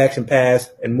 downfield, play action pass,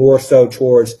 and more so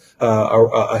towards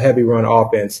a heavy run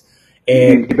offense.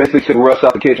 And you basically took Russ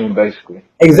out the kitchen, basically.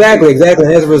 Exactly. And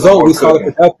as a result, we saw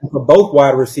the production for both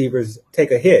wide receivers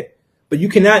take a hit. But you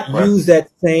cannot use the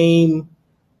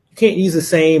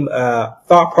same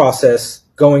thought process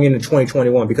going into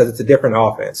 2021 because it's a different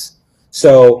offense.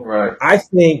 So I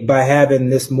think by having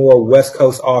this more West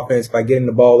Coast offense, by getting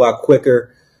the ball out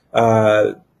quicker,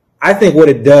 I think what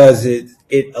it does is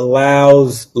it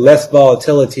allows less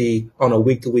volatility on a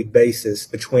week-to-week basis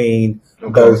between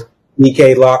those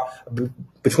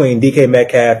between DK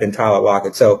Metcalf and Tyler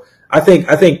Lockett. So I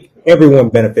think everyone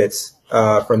benefits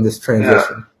from this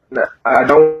transition. Yeah. I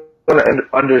don't want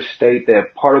to understate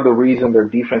that part of the reason their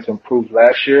defense improved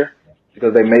last year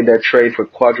because they made that trade for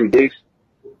Quadri Diggs,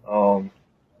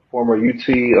 former UT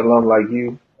alum like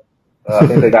you. I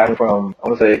think they got him from, I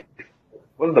want to say,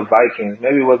 what are the Vikings?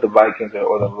 Maybe it was the Vikings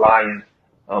or the Lions.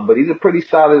 But he's a pretty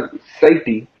solid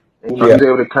safety. And he was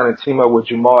able to kind of team up with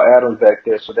Jamal Adams back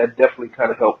there. So that definitely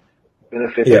kind of helped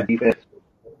benefit their defense.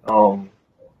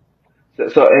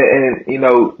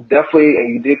 Definitely,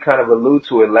 and you did kind of allude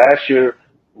to it last year,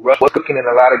 Russ was cooking in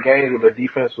a lot of games where the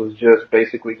defense was just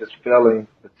basically just failing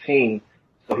the team.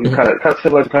 So he was kind of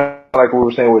similar to kind of like what we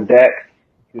were saying with Dak.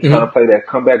 He was trying to play that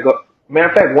comeback. Matter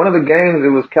of fact, one of the games, it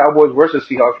was Cowboys versus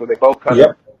Seahawks where they both kind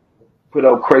of put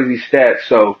up crazy stats.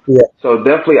 So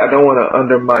definitely I don't want to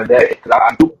undermine that because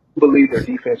I do believe their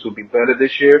defense will be better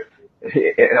this year.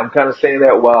 And I'm kind of saying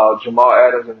that while Jamal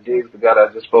Adams and Diggs, the guy that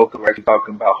I just spoke of, are actually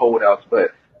talking about holdouts.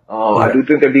 But I do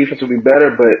think their defense will be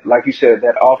better. But like you said,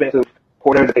 that offensive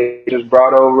coordinator that they just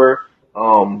brought over,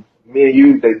 me and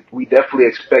you, we definitely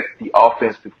expect the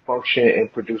offense to function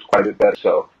and produce quite a bit better.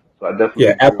 So I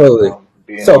definitely absolutely.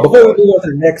 So before we move on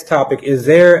to the next topic, is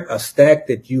there a stack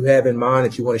that you have in mind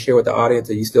that you want to share with the audience,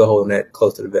 or are you still holding that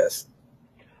close to the vest?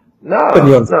 No, Putting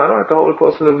you on. no, I don't have to hold it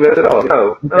close to the vest at all.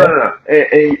 No, no, Okay. no, no.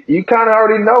 And you kind of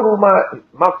already know who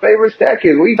my favorite stack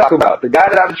is. What are you talking about? The guy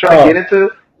that I've been trying to get into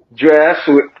drafts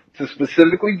with, to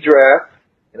specifically draft,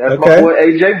 and that's my Okay. boy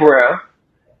AJ Brown.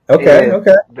 Okay. And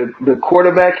Okay. the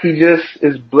quarterback he just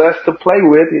is blessed to play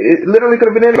with, it literally could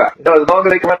have been anybody. You know, as long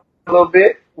as they can run a little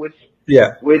bit,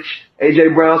 Yeah. which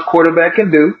AJ Brown's quarterback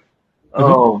can do,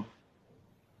 Mm-hmm.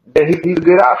 then he's a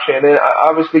good option. And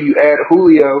obviously you add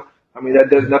Julio. I mean, that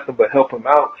does nothing but help him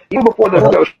out. Even before the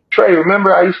Uh-huh. Julio trade,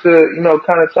 remember I used to,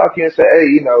 kind of talk to you and say,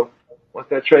 hey, once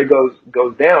that trade goes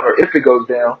down, or if it goes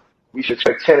down, we should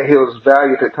expect Tannehill's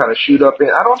value to kind of shoot up. And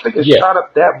I don't think it's Yeah. shot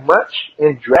up that much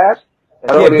in draft.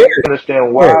 I Yeah. don't really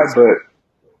understand why, but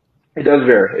it does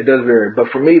vary. It does vary. But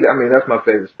for me, I mean, that's my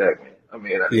favorite stack, man. I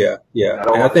mean, Yeah. Yeah. I don't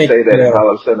And I want to think say that and all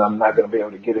of a sudden I'm not going to be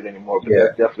able to get it anymore, but yeah.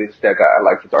 that's definitely the stack I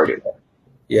like to target.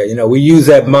 Yeah, we use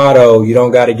that motto, you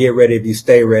don't got to get ready if you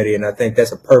stay ready. And I think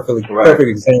that's a perfect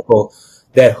example,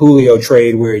 that Julio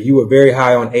trade where you were very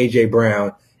high on A.J.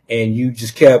 Brown and you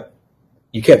just kept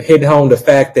hitting home the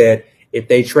fact that if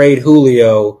they trade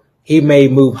Julio, he may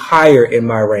move higher in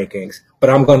my rankings, but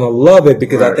I'm going to love it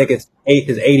because I think his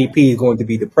ADP is going to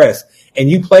be depressed. And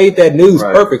you played that news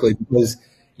perfectly because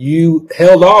you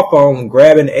held off on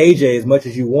grabbing A.J. as much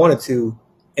as you wanted to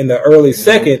in the early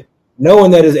second,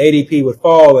 knowing that his ADP would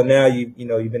fall, and now you've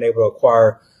been able to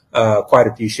acquire quite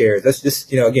a few shares. That's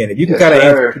just again, if you can kind of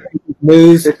anticipate the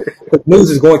news, the news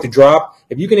is going to drop.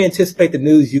 If you can anticipate the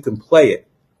news, you can play it.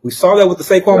 We saw that with the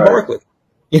Saquon Barkley.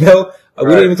 We didn't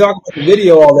even talk about the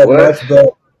video all that much,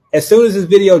 but as soon as this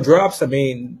video drops, I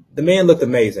mean, the man looked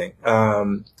amazing.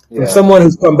 From someone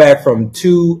who's come back from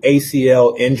 2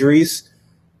 ACL injuries,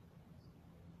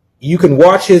 you can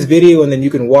watch his video and then you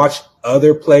can watch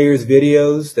other players'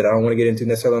 videos that I don't want to get into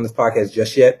necessarily on this podcast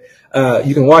just yet.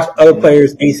 You can watch other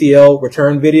players' ACL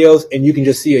return videos and you can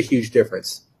just see a huge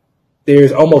difference.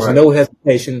 There's almost no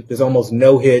hesitation. There's almost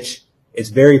no hitch. It's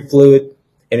very fluid.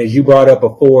 And as you brought up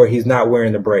before, he's not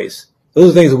wearing the brace.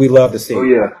 Those are things that we love to see. Oh,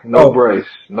 yeah. No brace.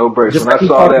 No brace. When Like I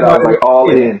saw that, I was like all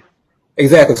in.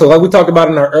 Exactly. So like we talked about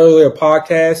in our earlier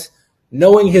podcast,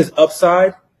 knowing his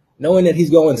upside, knowing that he's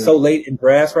going so late in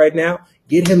drafts right now,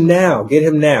 get him now,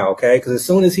 okay? Because as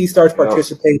soon as he starts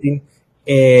participating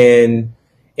in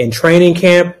training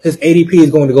camp, his ADP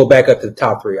is going to go back up to the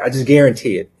top 3. I just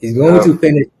guarantee it. He's going to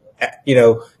finish,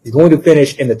 he's going to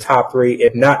finish in the top 3,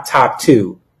 if not top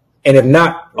 2, and if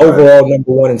not overall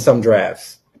number 1 in some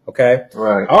drafts. Okay.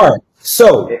 Right. All right.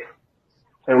 So,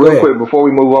 and real quick before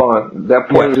we move on, that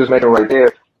point you're just making right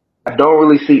there, I don't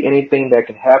really see anything that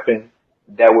can happen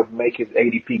that would make his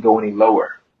ADP go any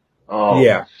lower.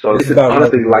 So this is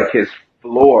honestly like his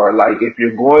floor. Like if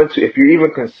you're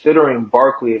even considering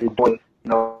Barkley, if you're doing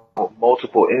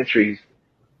multiple entries,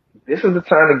 this is the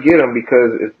time to get him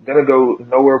because it's gonna go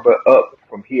nowhere but up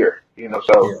from here.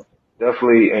 So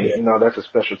definitely, and that's a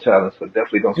special talent. So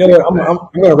definitely don't. I'm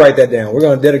gonna write that down. We're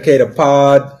gonna dedicate a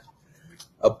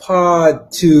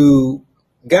pod to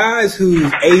guys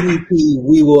whose ADP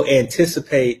we will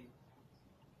anticipate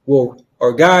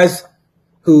or guys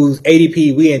whose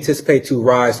ADP we anticipate to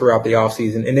rise throughout the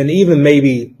offseason, and then even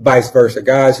maybe vice versa,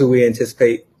 guys who we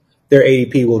anticipate their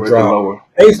ADP will drop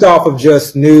based off of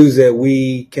just news that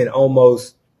we can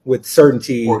almost with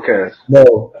certainty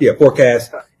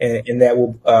forecast, and that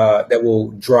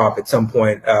will drop at some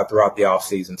point throughout the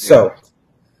offseason. So,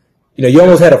 you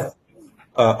almost had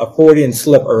a Freudian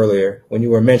slip earlier when you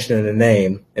were mentioning the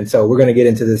name, and so we're going to get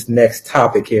into this next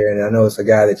topic here, and I know it's a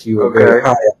guy that you were very high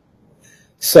on.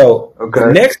 So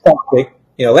the next topic,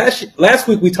 last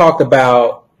week we talked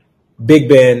about Big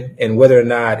Ben and whether or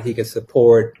not he could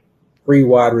support 3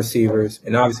 wide receivers,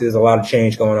 and obviously there's a lot of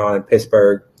change going on in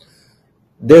Pittsburgh.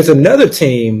 There's another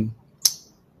team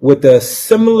with a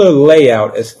similar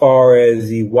layout as far as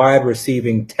the wide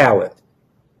receiving talent,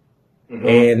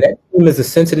 and that team is the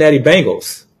Cincinnati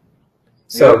Bengals.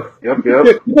 So give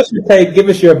us your take, give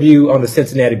us your view on the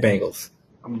Cincinnati Bengals.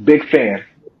 I'm a big fan,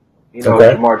 of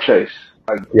Ja'Marr Chase.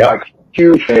 Like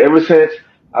huge fan. Ever since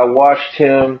I watched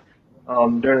him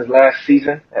during his last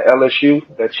season at LSU,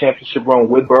 that championship run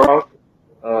with Burrow.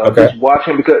 Just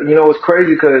watching because it's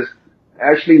crazy because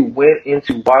I actually went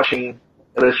into watching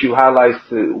LSU highlights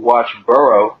to watch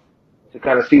Burrow to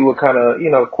kind of see what kind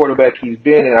of quarterback he's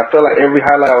been, and I felt like every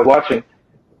highlight I was watching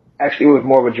actually was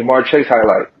more of a Ja'Marr Chase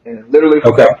highlight. And literally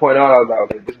from that point on, I was like,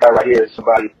 okay, this guy right here is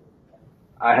somebody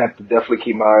I have to definitely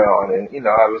keep my eye on, and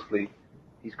obviously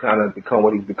he's kind of become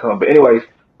what he's become. But anyways,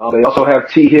 they also have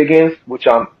T. Higgins, which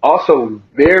I'm also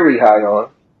very high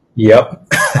on. Yep.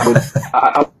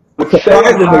 I would say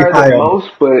I'm higher than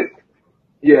most, but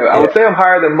Yeah, I Yeah. would say I'm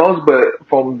higher than most, but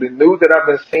from the news that I've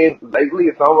been seeing lately,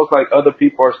 it's almost like other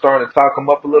people are starting to talk him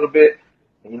up a little bit.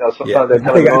 And, Yeah. sometimes that I kind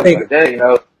of think, I goes think, like, dang,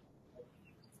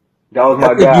 that was I my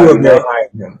think guy, you are very high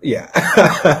on him.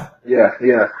 Yeah. Yeah,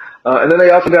 yeah. And then they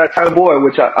also got Tyler Boyd,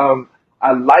 which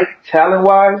I like talent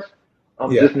wise.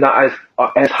 I'm Yeah. just not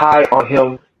as high on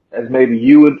him as maybe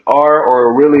you would are,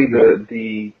 or really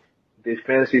the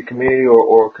fantasy community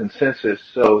or consensus.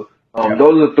 So Yeah.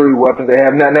 those are the three weapons they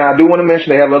have. Now I do want to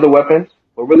mention they have other weapons,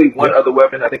 but really one Yeah. other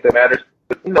weapon I think that matters.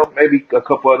 But maybe a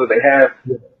couple other they have.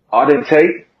 Yeah. Auden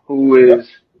Tate, who Yeah. is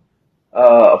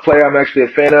a player I'm actually a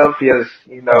fan of. He has,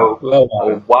 Oh, love a Auden.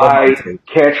 Love wide Auden.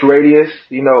 catch radius,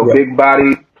 Yeah. big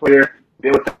body player.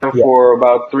 Been with them Yeah. for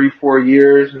about 3-4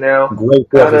 years now. Great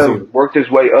Kind receiver. of worked his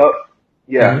way up.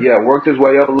 Yeah, Mm-hmm. yeah, worked his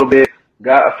way up a little bit.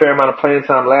 Got a fair amount of playing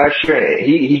time last year, and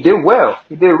he did well.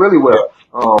 He did really Yeah.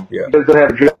 well. Yeah. He doesn't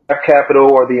have draft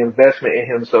capital or the investment in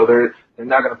him, so they're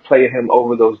not going to play him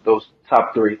over those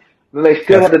top three. Then they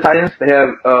still have the Absolutely. tight ends. They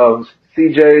have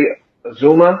C.J.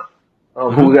 Azuma, who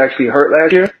Mm-hmm. was actually hurt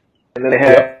last year. And then they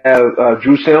Yep. have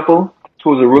Drew Sample, who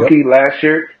was a Yep. rookie last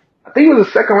year. I think he was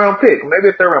a second round pick, maybe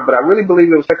a third round, but I really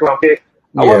believe it was a second round pick.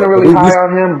 I Yeah. wasn't But really high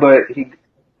on him, but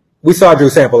we saw Drew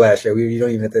Sample last year. You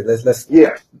don't even have to, let's,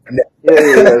 yeah.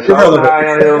 Yeah. So I wasn't high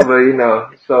on him,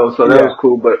 but so that Yeah. was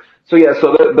cool. But so yeah,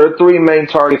 so their three main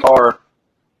targets are,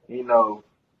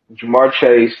 Jamar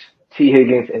Chase, T.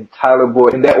 Higgins, and Tyler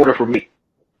Boyd in that order for me.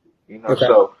 Okay.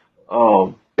 So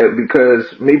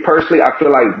because me personally, I feel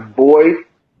like Boyd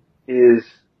is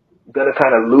gonna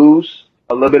kind of lose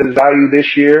a little bit of his value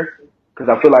this year because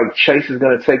I feel like Chase is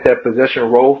gonna take that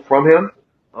possession role from him.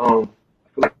 I feel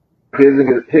like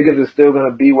Higgins is still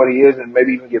gonna be what he is and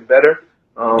maybe even get better.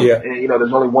 Yeah. And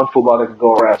there's only one football that can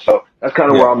go around, so that's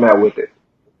kind of Yeah. where I'm at with it.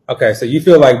 Okay. So you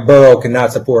feel like Burrow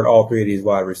cannot support all three of these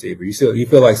wide receivers. You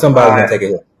feel like somebody's going to take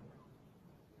a hit.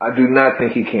 I do not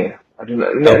think he can. I do not.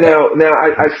 Okay. Now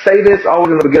I say this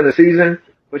always in the beginning of the season,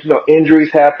 but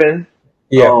injuries happen.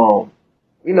 Yeah. So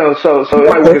it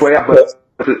might work its way out,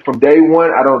 but from day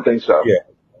one, I don't think so. Yeah.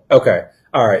 Okay.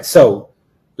 All right. So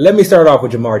let me start off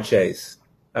with Jamar Chase.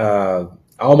 I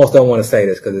almost don't want to say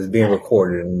this because it's being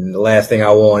recorded, and the last thing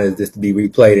I want is this to be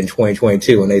replayed in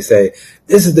 2022 when they say,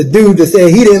 this is the dude that said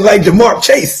he didn't like Jamar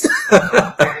Chase. So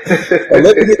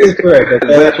let me get this correct.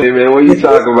 Okay? Exactly, man. What are you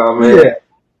talking about, man?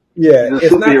 Yeah. He's a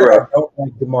It's not that superhero. I don't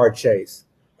like Jamar Chase.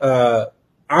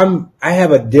 I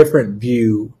have a different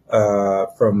view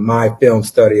from my film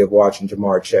study of watching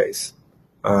Jamar Chase.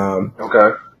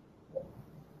 Okay.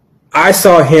 I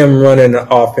saw him running an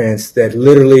offense that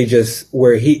literally just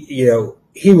where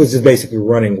he was just basically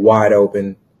running wide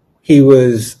open. He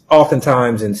was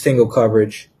oftentimes in single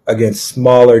coverage against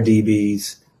smaller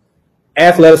DBs.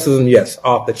 Athleticism, yes,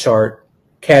 off the chart.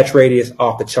 Catch radius,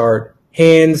 off the chart.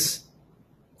 Hands,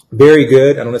 very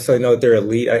good. I don't necessarily know that they're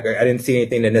elite. I didn't see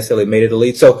anything that necessarily made it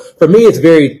elite. So for me, it's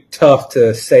very tough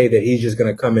to say that he's just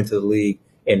going to come into the league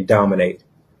and dominate.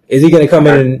 Is he going to come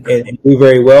in and do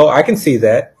very well? I can see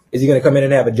that. Is he going to come in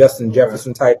and have a Justin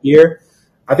Jefferson type year?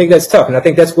 I think that's tough. And I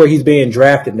think that's where he's being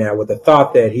drafted now with the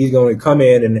thought that he's going to come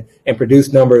in and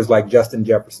produce numbers like Justin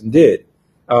Jefferson did.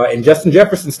 And Justin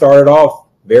Jefferson started off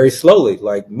very slowly,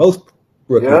 like most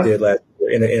rookies did last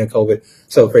year in a COVID.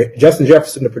 So for Justin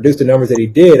Jefferson to produce the numbers that he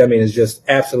did, I mean, it's just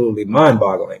absolutely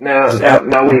mind-boggling. Now,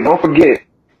 wait,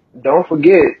 don't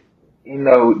forget,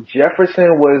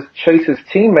 Jefferson was Chase's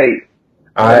teammate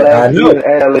I know. at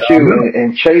LSU,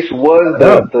 and Chase was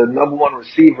the number one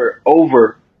receiver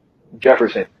over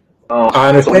Jefferson. I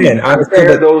understand. I understand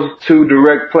compare those two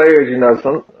direct players, I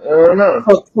don't know.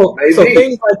 So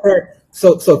things like that.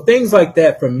 So things like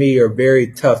that for me are very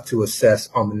tough to assess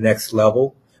on the next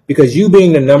level because you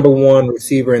being the number one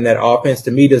receiver in that offense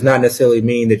to me does not necessarily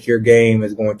mean that your game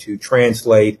is going to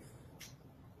translate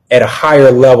at a higher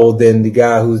level than the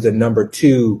guy who's the number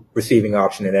two receiving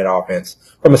option in that offense.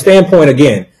 From a standpoint,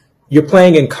 again, you're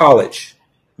playing in college.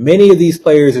 Many of these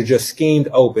players are just schemed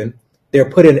open. They're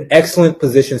put in excellent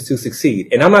positions to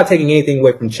succeed. And I'm not taking anything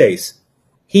away from Chase.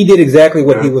 He did exactly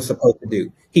what he was supposed to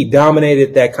do. He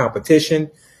dominated that competition.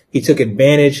 He took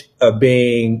advantage of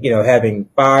being, having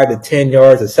 5 to 10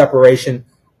 yards of separation.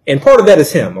 And part of that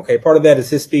is him, okay? Part of that is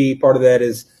his speed. Part of that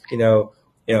is,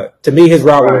 to me, his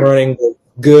route running was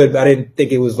good. But I didn't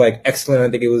think it was like excellent. I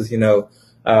think it was,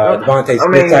 Devontae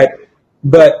Smith type.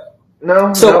 But it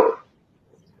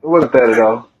wasn't that at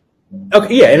all.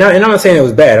 Okay, yeah, and I'm not saying it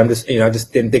was bad. I'm just, I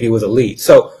just didn't think it was elite.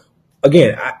 So,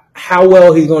 again, how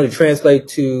well he's going to translate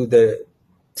to the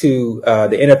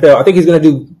NFL, I think he's going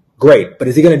to do great. But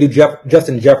is he going to do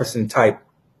Justin Jefferson type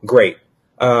great?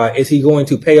 Is he going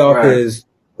to pay off his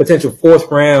potential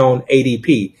 4th round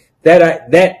ADP.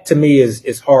 That to me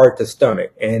is hard to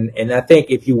stomach. And I think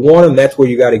if you want him, that's where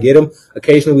you got to get him.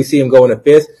 Occasionally we see him go in the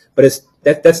 5th, but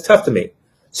that's tough to me.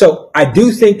 So I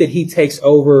do think that he takes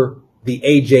over the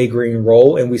AJ Green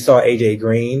role, and we saw AJ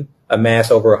Green amass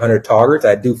over 100 targets.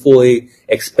 I do fully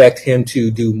expect him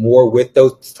to do more with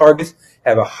those targets,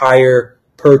 have a higher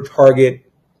per target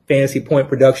fantasy point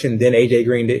production than AJ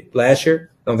Green did last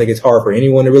year. I don't think it's hard for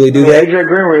anyone to really do that. AJ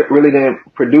Green really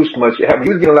didn't produce much. He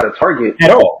was getting a lot of targets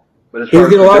at all. But as far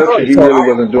as production, he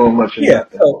really wasn't doing much.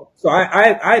 So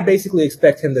I basically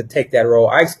expect him to take that role.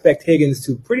 I expect Higgins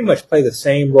to pretty much play the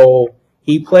same role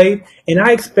he played, and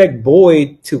I expect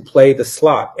Boyd to play the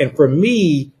slot. And for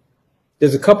me,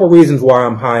 there's a couple reasons why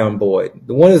I'm high on Boyd.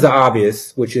 The one is the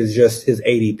obvious, which is just his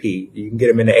ADP. You can get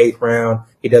him in the 8th round.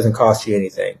 He doesn't cost you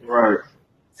anything. Right.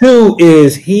 2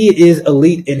 is he is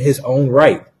elite in his own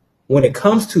right. When it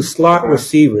comes to slot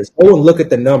receivers, go and look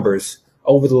at the numbers.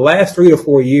 Over the last 3 to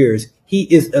 4 years,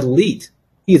 he is elite.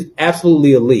 He is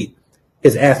absolutely elite.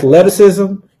 His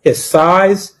athleticism, his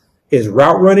size, his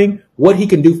route running, what he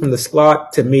can do from the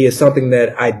slot, to me, is something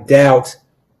that I doubt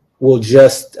will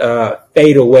just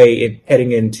fade away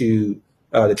heading into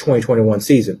the 2021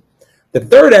 season. The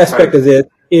third aspect of this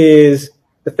is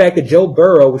the fact that Joe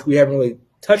Burrow, which we haven't really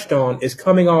touched on, is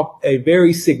coming off a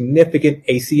very significant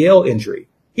ACL injury.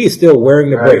 He is still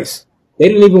wearing the brace. They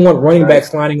didn't even want running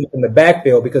backs lining up in the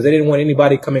backfield because they didn't want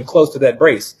anybody coming close to that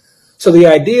brace. So the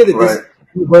idea that this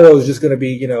Burrow is just going to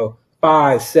be,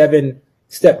 5, 7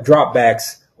 step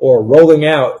dropbacks or rolling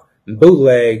out and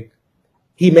bootleg,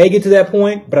 he may get to that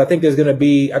point, but I think they're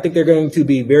going to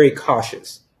be very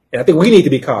cautious. And I think we need to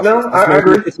be cautious. No, I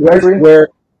agree.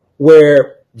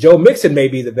 Where Joe Mixon may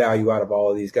be the value out of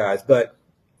all of these guys, but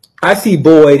I see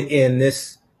Boyd in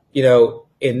this,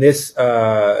 during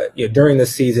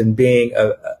this season being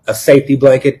a safety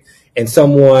blanket and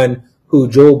someone who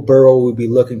Joe Burrow would be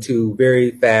looking to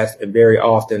very fast and very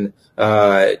often,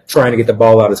 trying to get the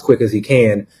ball out as quick as he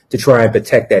can to try and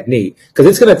protect that knee. Because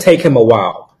it's going to take him a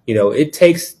while. It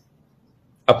takes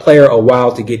a player a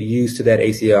while to get used to that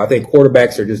ACL. I think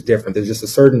quarterbacks are just different. There's just a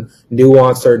certain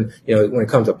nuance, when it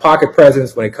comes to pocket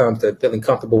presence, when it comes to feeling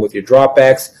comfortable with your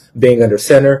dropbacks, being under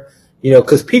center,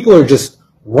 because people are just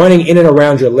running in and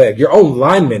around your leg. Your own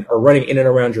linemen are running in and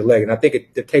around your leg. And I think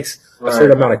it takes a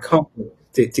certain amount of comfort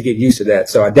to get used to that.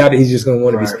 So I doubt that he's just going to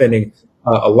want to be spending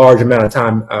a large amount of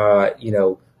time,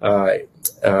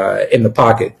 in the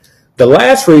pocket. The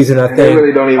last reason I think they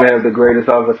really don't even have the greatest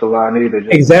offensive line either.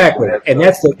 Exactly, that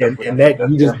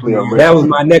was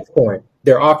my next point.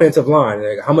 Their offensive line.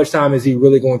 Like, how much time is he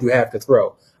really going to have to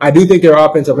throw? I do think their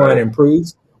offensive line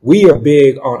improves. We are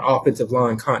big on offensive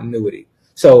line continuity.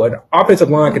 So an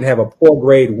offensive line can have a poor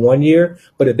grade 1 year,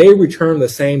 but if they return the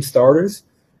same starters,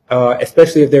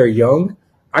 especially if they're young,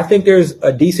 I think there's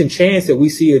a decent chance that we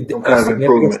see a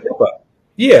significant step up.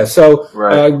 Yeah, so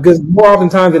because more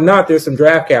oftentimes than not, there's some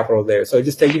draft capital there. So it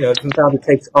just takes, sometimes it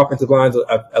takes offensive lines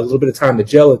a little bit of time to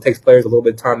gel. It takes players a little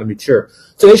bit of time to mature.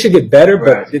 So they should get better,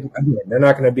 but they're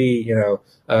not going to be,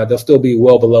 they'll still be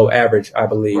well below average, I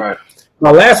believe. Right.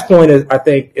 My last point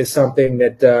is something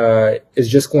that is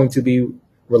just going to be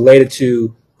related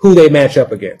to who they match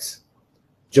up against.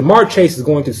 Ja'Marr Chase is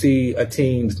going to see a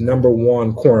team's number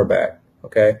 1 cornerback.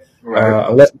 Okay.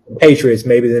 Unless the Patriots,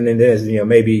 maybe then it is,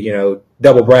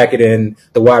 double bracket in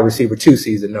the wide receiver 2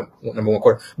 season, number 1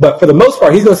 quarter. But for the most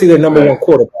part, he's going to see their number 1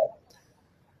 quarterback.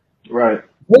 Right.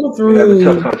 Going through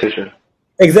tough competition.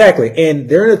 Exactly. And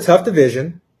they're in a tough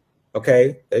division.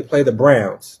 Okay. They play the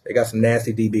Browns. They got some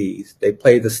nasty DBs. They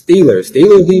play the Steelers.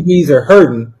 Steelers DBs are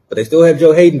hurting, but they still have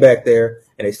Joe Hayden back there.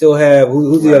 And they still have,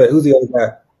 who's the other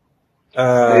guy?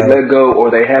 They let go,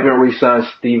 or they haven't re-signed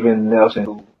Steven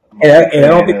Nelson. And I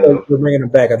don't think they're bringing him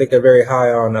back. I think they're very high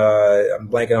on, I'm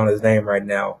blanking on his name right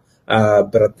now.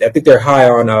 But I think they're high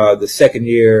on, the second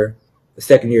year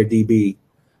DB.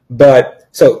 But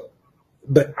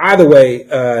either way,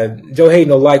 Joe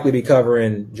Hayden will likely be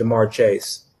covering Ja'Marr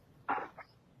Chase.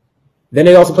 Then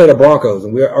they also play the Broncos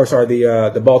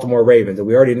the Baltimore Ravens, and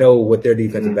we already know what their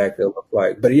defensive backfield looks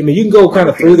like. But you can go kind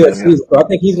of through that season. So I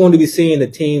think he's going to be seeing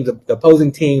the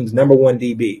opposing team's number 1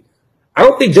 DB. I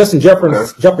don't think Justin Jefferson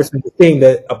was seeing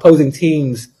the opposing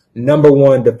team's number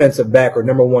 1 defensive back or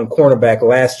number 1 cornerback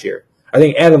last year. I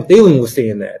think Adam Thielen was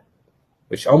seeing that,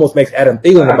 which almost makes Adam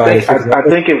Thielen I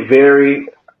think it varied.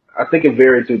 I think it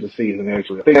varied through the season,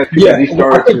 actually. I think that's because he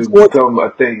started to become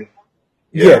a thing.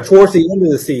 Yeah, towards the end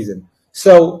of the season.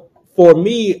 So for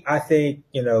me, I think,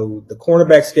 the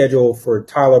cornerback schedule for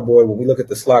Tyler Boyd, when we look at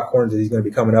the slot corners that he's going to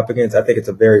be coming up against, I think it's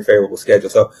a very favorable schedule.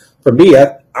 So for me,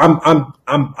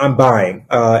 I'm buying.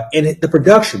 And the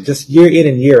production, just year in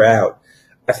and year out,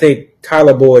 I think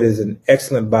Tyler Boyd is an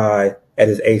excellent buy at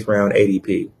his 8th round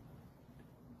ADP.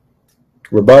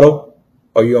 Rebuttal?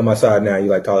 Are you on my side now? You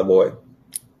like Tyler Boyd?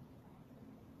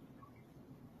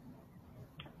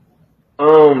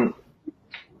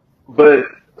 But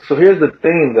so here's the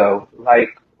thing though, like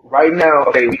right now,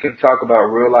 okay, we can talk about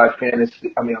real life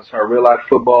real life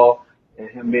football and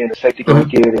him being a safety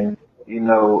blanket and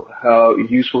how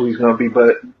useful he's going to be,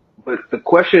 but the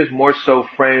question is more so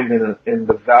framed in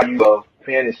the value of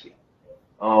fantasy.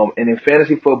 And in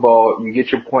fantasy football, you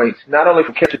get your points not only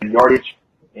for catching yardage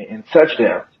and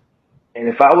touchdowns. And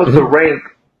if I was to rank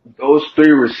those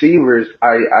 3 receivers,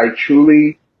 I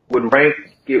truly would rank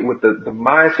it with the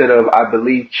mindset of I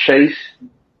believe Chase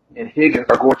and Higgins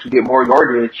are going to get more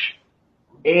yardage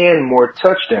and more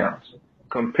touchdowns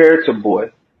compared to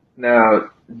Boyd. Now,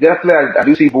 definitely I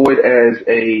do see Boyd as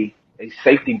a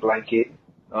safety blanket,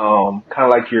 kind of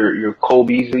like your Cole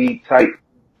Beasley type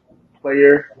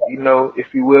player,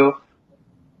 if you will.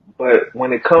 But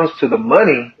when it comes to the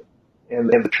money and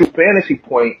the true fantasy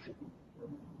point,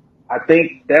 I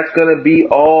think that's going to be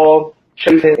all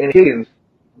Chase and Higgins,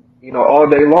 all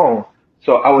day long.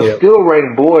 So I would still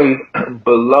rank Boyd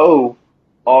below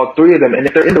all 3 of them. And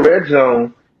if they're in the red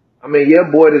zone,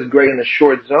 Boyd is great in the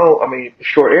short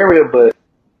area, but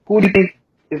who do you think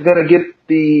is going to get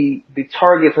the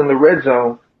targets in the red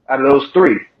zone out of those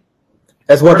 3?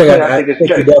 That's one thing I think he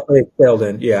definitely excelled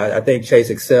in. Yeah, I think Chase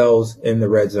excels in the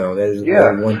red zone. That is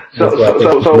one. So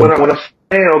when I'm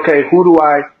saying, okay, who do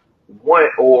I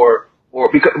want or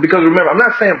because remember, I'm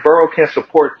not saying Burrow can't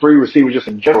support 3 receivers just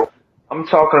in general. I'm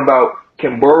talking about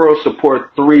can Burrow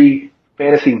support 3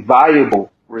 fantasy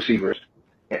valuable receivers?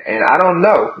 And I don't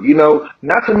know.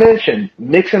 Not to mention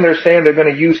Mixon, they're saying they're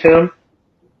going to use him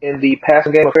in the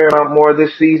passing game a fair amount more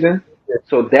this season.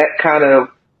 So that kind of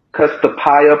cuts the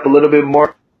pie up a little bit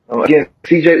more. Again,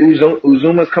 CJ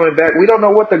Uzuma's coming back. We don't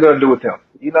know what they're going to do with him.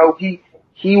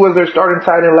 He was their starting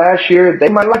tight end last year. They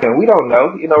might like him. We don't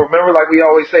know. Remember, like we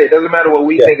always say, it doesn't matter what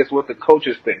we think, it's what the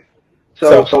coaches think.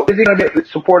 So is he going to get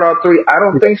support all 3? I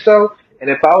don't think so. And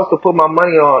if I was to put my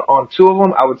money on 2 of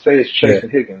them, I would say it's Chase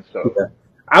and Higgins. So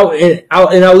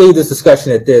I'll leave this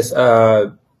discussion at this.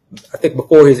 I think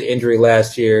before his injury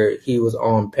last year, he was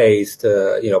on pace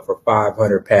to, for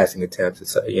 500 passing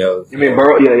attempts. You mean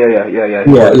Burrow?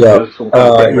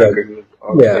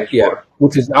 Yeah.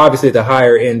 Which is obviously at the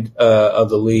higher end of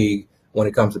the league when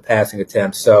it comes to passing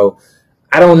attempts. So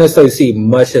I don't necessarily see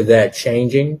much of that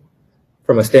changing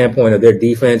from a standpoint of their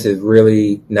defense is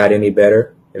really not any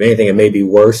better. If anything, it may be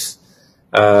worse.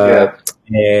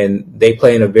 And they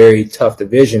play in a very tough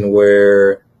division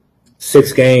where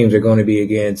 6 games are going to be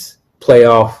against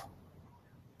playoff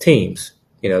teams.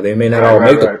 They may not all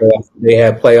make the playoffs. They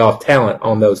have playoff talent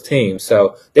on those teams.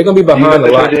 So they're going to be behind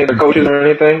a lot. Did they change any of their coaches or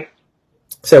anything?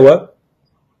 Say what?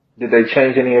 Did they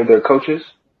change any of their coaches?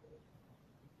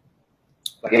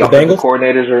 Like the Bengals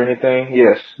coordinators or anything?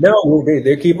 Yes. No,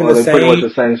 they're keeping the same. Pretty much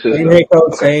the same system. Same head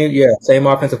coach, same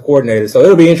offensive coordinator. So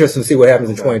it'll be interesting to see what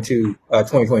happens in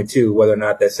 2022, whether or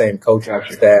not that same coaching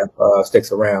staff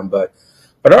sticks around. But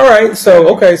all right.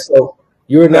 So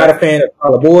you're not a fan of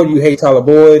Tyler Boyd. You hate Tyler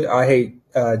Boyd. I hate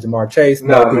Ja'Marr Chase.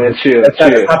 No, man, chill. That's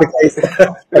not the case.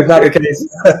 That's not the case.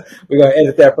 We're gonna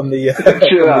edit that from the.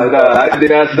 Chill. No, I did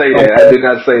not say that. I did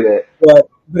not say that.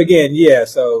 But again,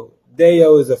 so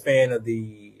Deo is a fan of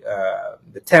the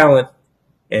talent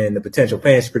and the potential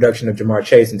fantasy production of Ja'Marr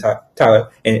Chase and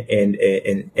Tyler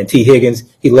and T. Higgins.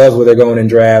 He loves where they're going in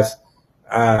drafts.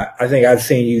 I think I've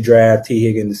seen you draft T.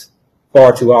 Higgins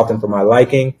far too often for my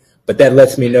liking, but that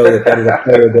lets me know that is a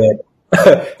player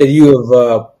that that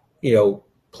you have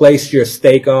placed your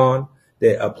stake on,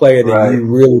 that a player that you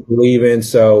really believe in.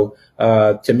 So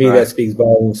to me, that speaks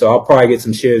volumes. So I'll probably get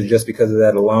some shares just because of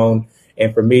that alone.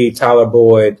 And for me, Tyler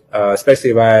Boyd, especially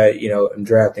if I, am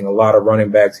drafting a lot of running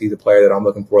backs, he's a player that I'm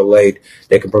looking for late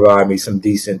that can provide me some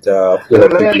decent. Let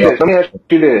me ask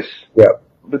you this. Yeah.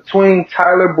 Between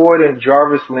Tyler Boyd and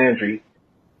Jarvis Landry,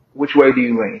 which way do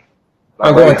you lean?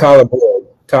 I'm going Tyler Boyd.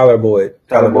 Tyler Boyd.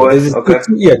 Okay.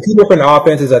 Two different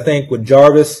offenses. I think with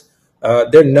Jarvis,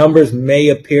 their numbers may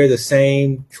appear the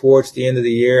same towards the end of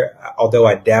the year, although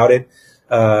I doubt it.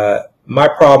 My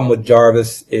problem with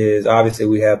Jarvis is obviously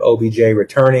we have OBJ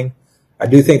returning. I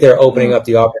do think they're opening up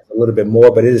the offense a little bit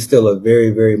more, but it is still a very,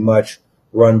 very much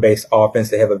run-based offense.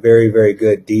 They have a very, very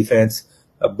good defense.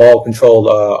 a ball controlled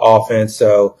offense.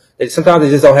 So sometimes they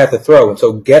just don't have to throw. And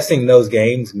so guessing those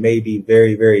games may be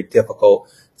very, very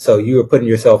difficult. So you are putting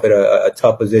yourself in a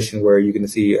tough position where you're going to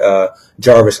see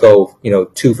Jarvis go,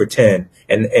 2 for 10,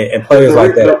 and players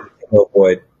like that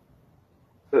avoid.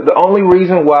 The only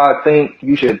reason why I think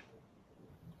you should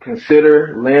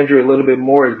consider Landry a little bit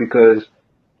more is because,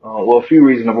 a few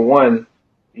reasons. Number one,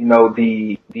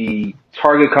 the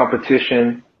target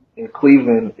competition in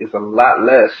Cleveland is a lot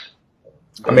less.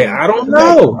 I don't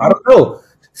know.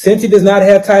 Cincy does not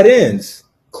have tight ends.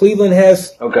 Cleveland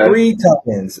has 3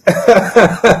 tight ends.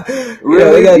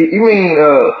 Really? You mean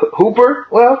Hooper?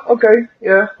 Well, okay,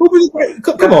 yeah. Hooper's great.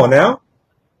 Come on now.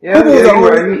 Yeah, you're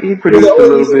right. He produced a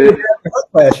little bit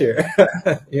last year.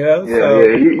 You're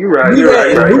right. You're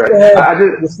right. I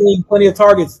was seeing plenty of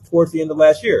targets towards the end of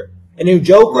last year. And then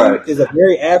Njoku is a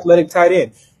very athletic tight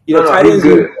end. Tight ends.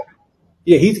 Good.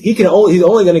 He's only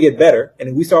going to get better,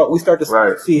 and we start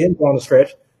to see him down the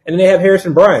stretch. And then they have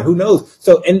Harrison Bryant. Who knows?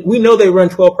 So, and we know they run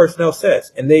 12 personnel sets,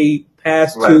 and they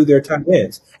pass to their tight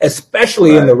ends,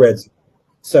 especially in the red zone.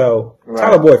 So,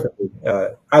 Tyler Boyd for me.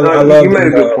 I love. You made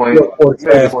a good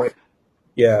point.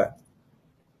 Yeah,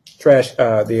 trash.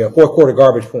 The fourth quarter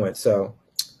garbage point. So,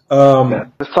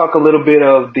 let's talk a little bit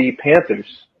of the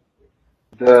Panthers.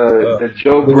 The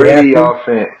Joe Brady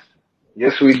offense.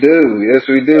 Yes, we do.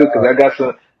 Because I got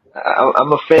some.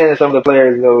 I'm a fan of some of the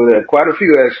players over there. Quite a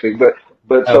few actually. But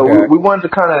so we wanted to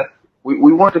kind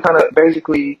of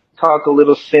basically talk a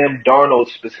little Sam Darnold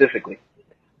specifically.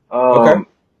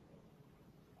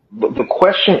 But the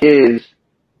question is,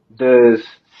 does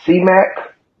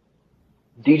C-Mac,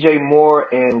 DJ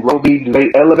Moore, and Roby, do they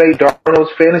elevate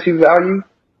Darnold's fantasy value,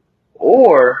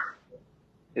 or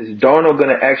is Darnold going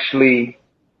to actually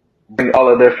bring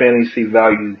all of their fantasy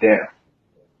values down?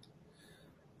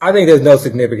 I think there's no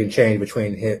significant change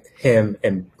between him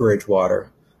and Bridgewater.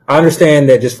 I understand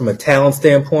that just from a talent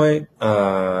standpoint,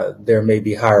 there may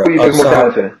be higher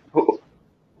upside.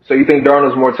 So you think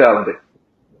Darnold's more talented?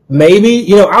 Maybe.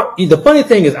 The funny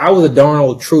thing is I was a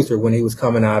Darnold truther when he was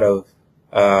coming out of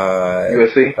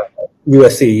USC?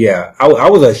 USC, yeah. I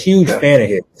was a huge fan of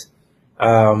his.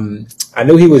 I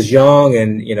knew he was young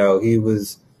and, he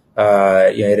was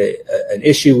had an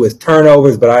issue with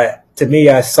turnovers, but to me,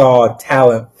 I saw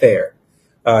talent there.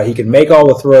 He could make all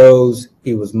the throws.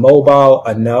 He was mobile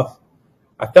enough.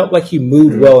 I felt like he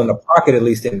moved well in the pocket, at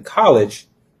least in college.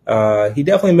 He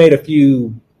definitely made a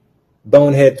few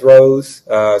bonehead throws,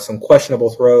 some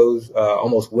questionable throws,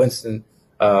 almost Winston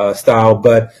style.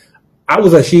 But I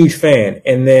was a huge fan.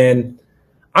 And then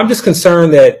I'm just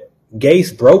concerned that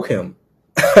Gase broke him.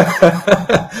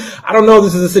 I don't know if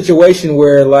this is a situation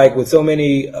where, like with so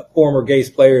many former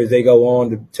Gase players, they go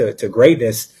on to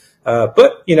greatness.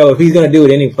 But, if he's going to do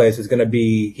it any place, it's going to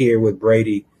be here with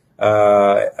Brady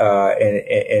and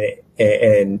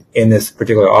in this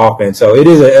particular offense. So it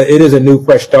is a new,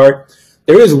 fresh start.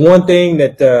 There is one thing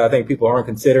that I think people aren't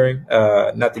considering,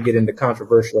 not to get into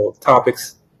controversial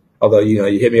topics, although, you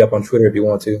hit me up on Twitter if you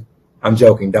want to. I'm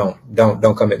joking. Don't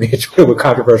come at me with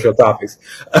controversial topics.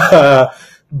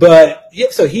 But yeah,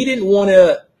 so he didn't want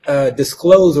to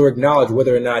disclose or acknowledge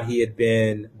whether or not he had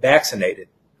been vaccinated.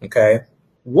 Okay.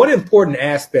 One important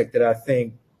aspect that I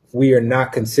think we are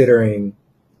not considering,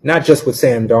 not just with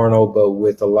Sam Darnold, but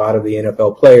with a lot of the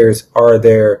NFL players, are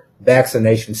their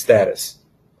vaccination status.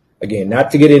 Again, not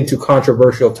to get into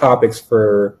controversial topics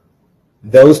for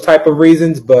those type of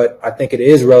reasons, but I think it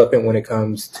is relevant when it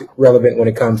comes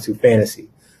to fantasy.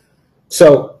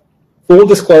 So, full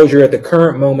disclosure, at the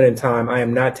current moment in time, I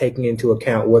am not taking into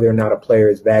account whether or not a player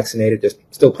is vaccinated. There's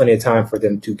still plenty of time for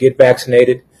them to get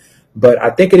vaccinated. But I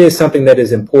think it is something that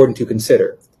is important to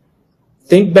consider.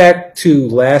 Think back to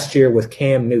last year with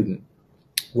Cam Newton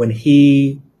when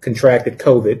he contracted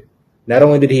COVID. Not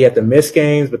only did he have to miss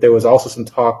games, but there was also some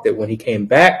talk that when he came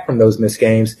back from those missed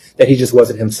games, that he just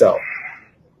wasn't himself.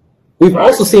 We've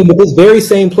also seen with this very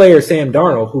same player, Sam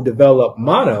Darnold, who developed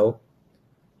mono,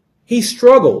 he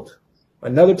struggled.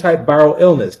 Another type viral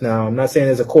illness. Now, I'm not saying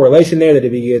there's a correlation there that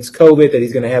if he gets COVID, that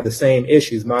he's going to have the same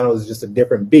issues. Mono is just a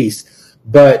different beast.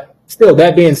 But still,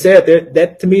 that being said,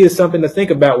 that to me is something to think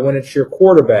about when it's your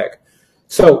quarterback.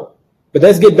 So, but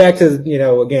let's get back to,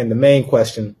 again, the main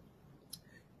question.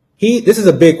 This is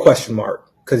a big question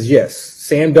mark because, yes,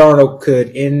 Sam Darnold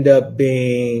could end up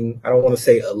being, I don't want to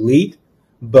say elite,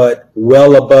 but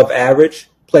well above average,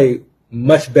 play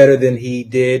much better than he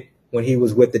did when he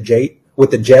was with the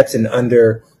Jets and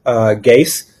under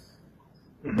Gase.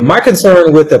 My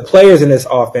concern with the players in this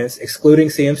offense, excluding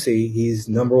CMC, he's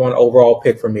number 1 overall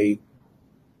pick for me,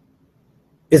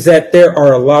 is that there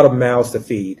are a lot of mouths to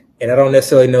feed. And I don't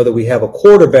necessarily know that we have a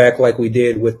quarterback like we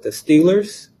did with the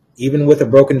Steelers, even with a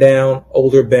broken down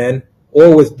older Ben,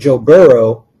 or with Joe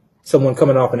Burrow, someone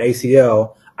coming off an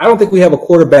ACL. I don't think we have a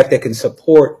quarterback that can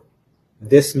support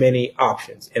this many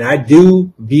options. And I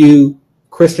do view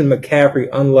Christian McCaffrey,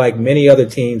 unlike many other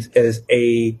teams, as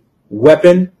a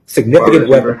weapon, significant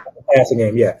weapon for the passing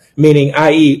game. Yeah. Meaning,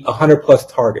 i.e., 100 plus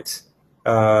targets,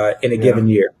 in a given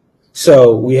year.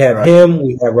 So we have him,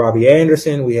 we have Robbie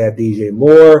Anderson, we have DJ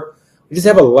Moore. We just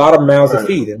have a lot of mouths to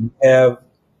feed, and we have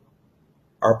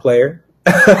our player,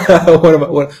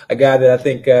 a guy that I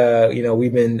think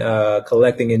we've been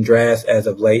collecting in drafts as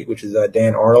of late, which is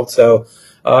Dan Arnold. So,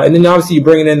 and then obviously you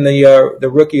bringing in the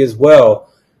rookie as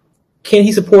well. Can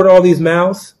he support all these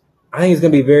mouths? I think it's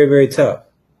going to be very, very tough.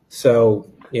 So,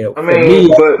 I mean,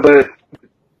 but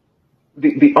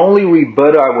the only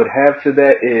rebuttal I would have to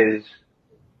that is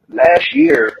last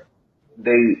year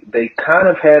they kind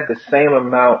of had the same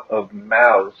amount of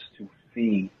mouths to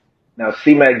feed. Now,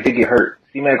 C-Mac did get hurt.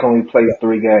 C-Mac only played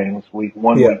 3 games, week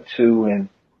 1, week 2, and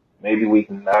maybe week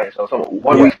 9. So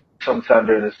one week sometime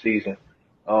during the season.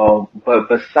 But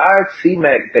besides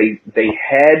C-Mac, they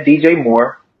had DJ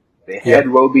Moore, they had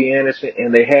Robbie Anderson,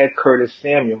 and they had Curtis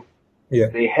Samuel. Yeah.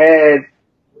 They had,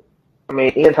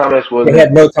 Ian Thomas was. They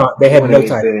had no time. They had no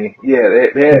time. Yeah,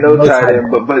 they had no tight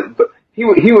end, but he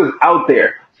was out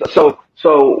there. So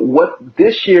what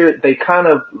this year they kind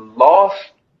of lost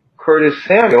Curtis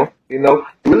Samuel. Really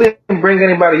didn't bring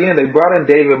anybody in. They brought in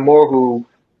David Moore, who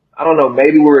I don't know.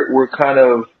 Maybe we're kind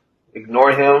of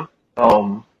ignoring him.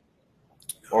 Or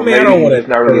maybe I don't want it's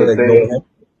not really a thing.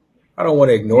 I don't want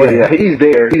to ignore him. Yeah, he's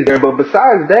there. But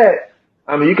besides that,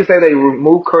 you could say they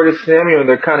removed Curtis Samuel and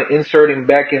they're kind of inserting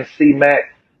back in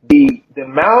C-Mac. The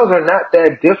mouths are not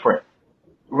that different.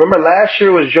 Remember, last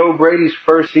year was Joe Brady's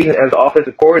first season as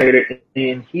offensive coordinator,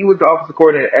 and he was the offensive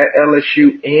coordinator at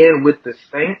LSU and with the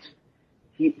Saints.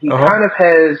 He kind of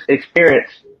has experience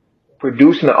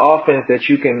producing an offense that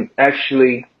you can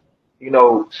actually,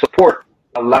 support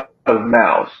a lot of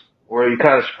mouths, where you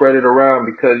kind of spread it around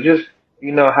because just,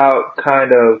 how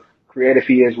kind of creative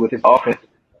he is with his offense.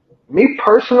 Me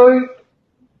personally,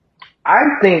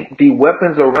 I think the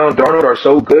weapons around Darnold are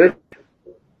so good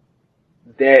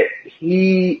that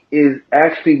he is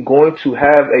actually going to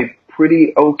have a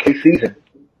pretty okay season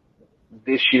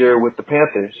this year with the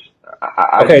Panthers.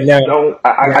 I kind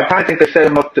of think they set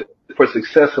him up for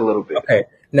success a little bit. Okay,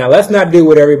 now let's not do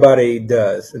what everybody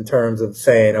does in terms of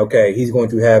saying, okay, he's going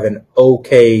to have an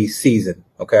okay season.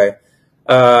 Okay,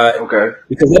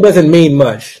 because that doesn't mean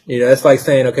much. That's like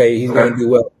saying, okay, he's going to do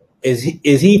well. Is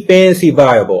he fantasy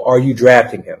viable? Are you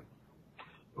drafting him?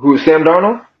 Who is Sam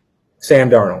Darnold? Sam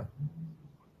Darnold.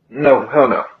 No, hell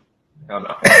no. Hell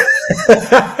no.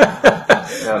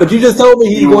 But you just told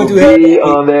me he's going to be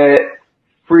on that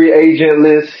free agent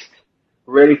list,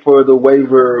 ready for the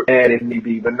waiver ad if need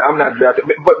be. But I'm not drafting.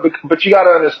 But you got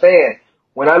to understand,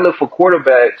 when I look for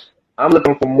quarterbacks, I'm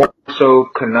looking for more so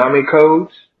Konami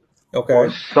codes. Okay. Or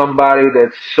somebody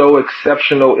that's so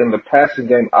exceptional in the passing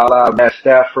game, a la Matt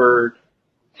Stafford,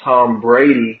 Tom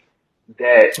Brady,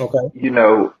 that,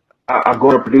 I'm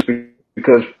going to produce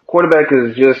because quarterback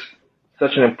is just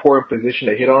such an important position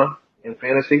to hit on in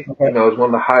fantasy. Okay. It's one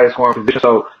of the highest scoring positions.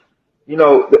 So,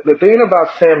 the thing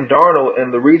about Sam Darnold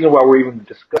and the reason why we're even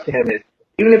discussing him is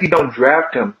even if you don't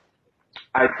draft him,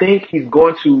 I think he's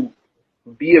going to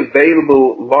be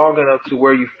available long enough to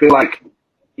where you feel like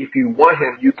if you want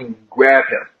him, you can grab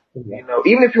him.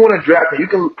 Even if you want to draft him, you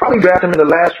can probably draft him in the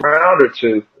last round or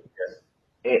two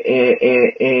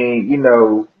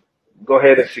and go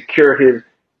ahead and secure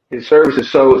his services.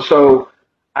 So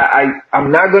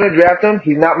I'm not going to draft him.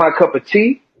 He's not my cup of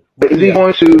tea. But is he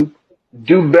going to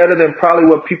do better than probably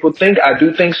what people think? I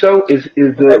do think so. Is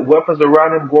the weapons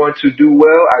around him going to do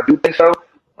well? I do think so.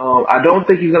 I don't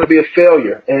think he's going to be a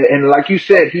failure. And like you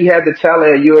said, he had the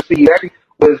talent at USC. He actually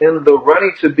was in the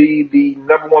running to be the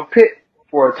number 1 pick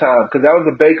for a time because that was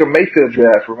the Baker Mayfield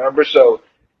draft, remember? So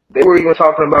they were even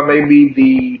talking about maybe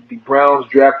the Browns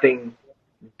drafting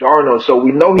Darnold. So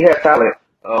we know he has talent.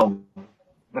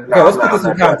 Let's put this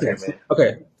in context.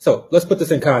 Okay, so let's put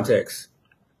this in context.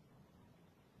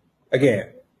 Again,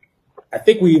 I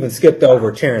think we even skipped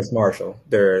over Terrence Marshall,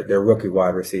 their rookie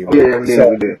wide receiver. Yeah,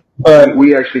 we did. But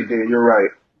we actually did. You're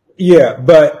right. Yeah,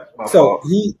 but so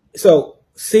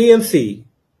CMC,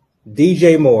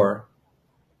 DJ Moore,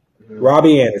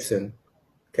 Robbie Anderson.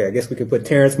 Okay, I guess we could put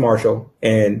Terrence Marshall,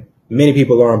 and many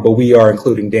people aren't, but we are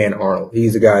including Dan Arnold.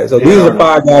 He's the guy. So these are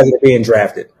 5 guys that are being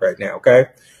drafted right now. Okay,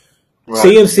 right.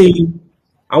 CMC.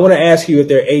 I want to ask you if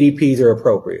their ADPs are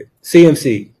appropriate.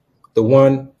 CMC, the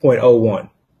 1.01.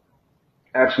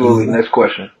 Absolutely. Next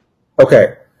question.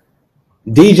 Okay.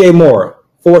 DJ Moore,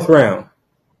 4th round.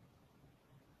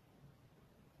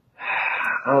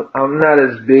 I'm not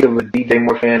as big of a DJ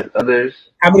Moore fan as others.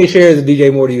 How many shares of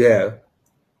DJ Moore do you have?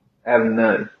 I have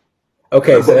none.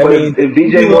 Okay, so that But means if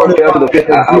DJ Moore fell to the 5th,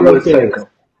 I would take him.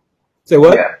 Say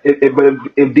what? Yeah,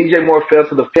 if DJ Moore fell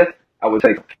to the 5th, I would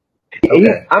take him.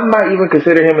 Okay. I might even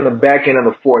consider him in the back end of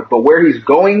the 4th, but where he's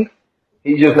going,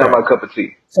 he's just not my cup of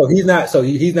tea. So he's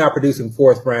not producing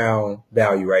 4th round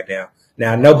value right now.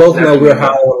 Now, both know we're high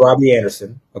on Robbie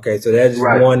Anderson. Okay, so that's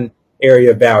one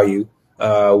area of value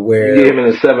where you get him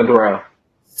in the 7th round,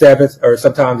 7th, or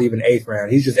sometimes even 8th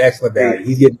round. He's just excellent value.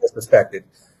 He's getting disrespected,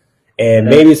 and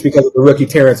maybe it's because of the rookie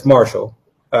Terrence Marshall,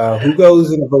 who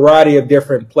goes in a variety of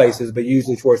different places, but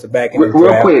usually towards the back end of the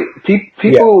draft. Real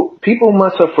quick, people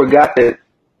must have forgot that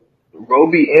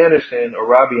Robbie Anderson,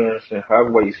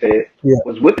 however way you say it,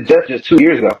 was with the Jets just 2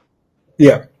 years ago.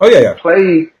 Yeah. Oh yeah.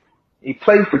 He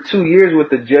played for 2 years with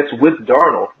the Jets with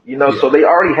Darnold. So they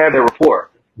already had their rapport.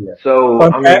 Yeah. So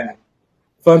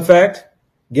fun fact,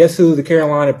 guess who the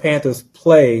Carolina Panthers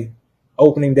play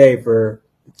opening day for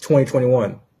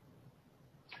 2021?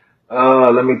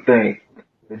 Let me think.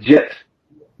 The Jets.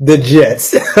 The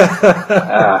Jets.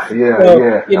 yeah.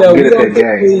 We don't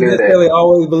necessarily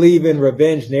always believe in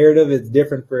revenge narrative. It's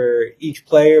different for each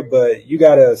player, but you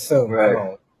got to assume. Come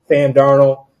on, Sam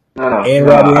Darnold and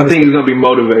Robbie Anderson. I think he's going to be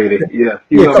motivated. Yeah.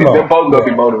 They're both going to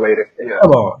be motivated. Yeah.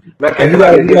 Come on. You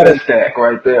got to get that stack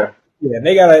right there.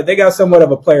 Yeah, they got somewhat of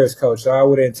a player's coach, so I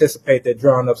would anticipate they're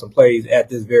drawing up some plays at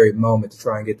this very moment to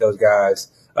try and get those guys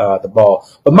the ball.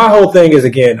 But my whole thing is,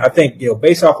 again, I think,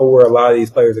 based off of where a lot of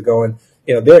these players are going,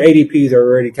 their ADPs are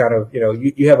already kind of,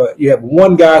 you have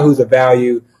one guy who's a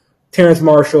value, Terrence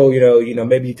Marshall,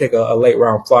 maybe you take a late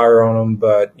round flyer on him,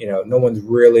 but, no one's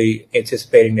really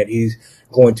anticipating that he's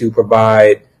going to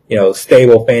provide,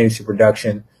 stable fantasy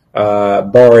production,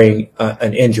 barring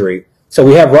an injury. So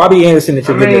we have Robbie Anderson that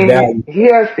you're getting value. He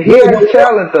has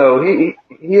talent though.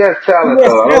 He has talent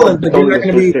though. But you're not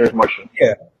going to be Terrence Marshall.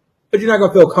 Yeah. But you're not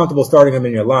going to feel comfortable starting him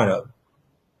in your lineup.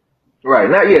 Right,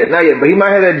 not yet. But he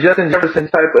might have that Justin Jefferson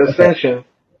type of ascension.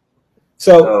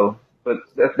 But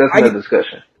that's another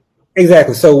discussion.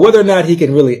 Exactly. So whether or not he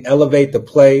can really elevate the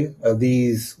play of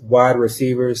these wide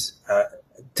receivers,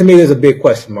 to me, there's a big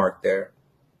question mark there.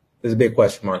 There's a big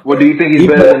question mark. Well, do you think he's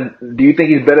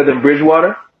better than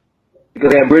Bridgewater?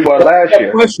 Because they had Bridgewater last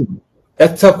year.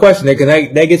 That's a tough question. Because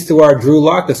that gets to our Drew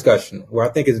Lock discussion, where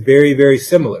I think it's very, very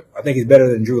similar. I think he's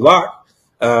better than Drew Lock.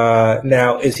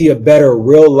 Now, is he a better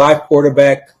real-life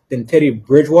quarterback than Teddy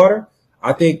Bridgewater?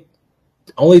 I think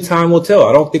only time will tell.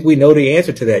 I don't think we know the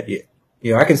answer to that yet.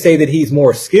 I can say that he's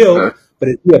more skilled, but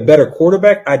is he a better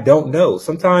quarterback? I don't know.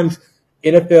 Sometimes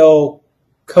NFL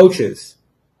coaches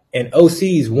and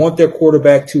OCs want their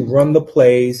quarterback to run the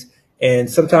plays, and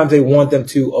sometimes they want them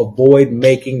to avoid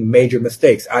making major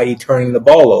mistakes, i.e. turning the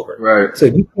ball over. Right. So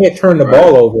if you can't turn the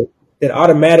ball over, then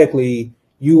automatically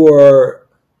you are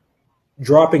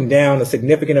dropping down a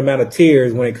significant amount of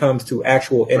tiers when it comes to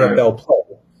actual NFL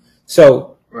play.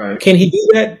 So can he do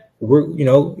that?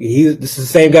 This is the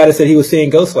same guy that said he was seeing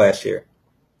ghosts last year.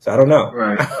 So I don't know.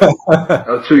 Right. That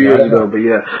was 2 years ago, but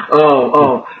yeah.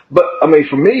 But I mean,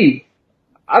 for me,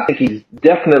 I think he's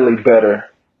definitely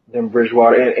better than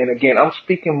Bridgewater. And again, I'm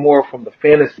speaking more from the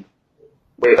fantasy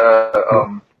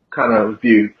kind of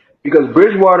view, because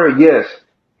Bridgewater, yes,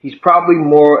 he's probably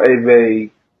more of a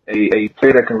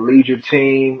player that can lead your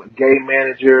team, a game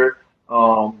manager,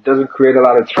 doesn't create a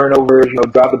lot of turnovers,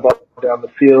 drive the ball down the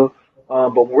field.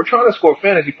 But when we're trying to score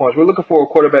fantasy points, we're looking for a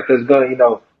quarterback that's going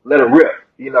to, let it rip,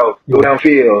 go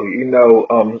downfield,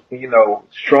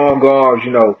 strong arms,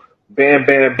 bam,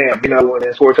 bam, bam, and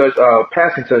then score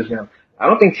passing touchdown. I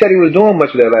don't think Teddy was doing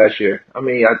much of that last year. I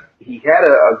mean, he had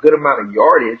a good amount of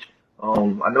yardage.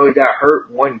 I know he got hurt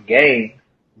one game,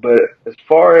 but as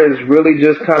far as really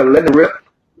just kind of letting it rip,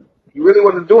 he really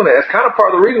wasn't doing that. That's kind of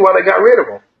part of the reason why they got rid of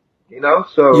him,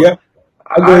 So yeah.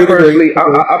 I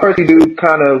personally do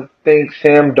kind of think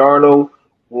Sam Darnold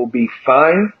will be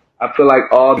fine. I feel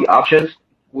like all the options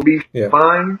will be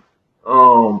fine.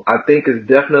 I think it's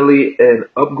definitely an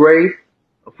upgrade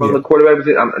from the quarterback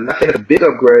position. I'm not saying it's a big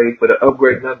upgrade, but an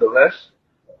upgrade nonetheless.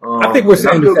 I think we're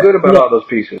saying I feel good about all those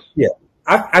pieces. Yeah.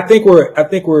 I think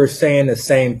we're saying the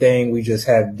same thing. We just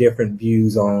have different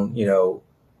views on,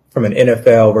 from an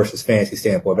NFL versus fantasy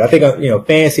standpoint. But I think,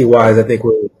 fantasy wise, I think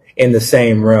we're in the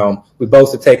same realm. We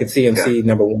both have taken CMC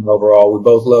number 1 overall. We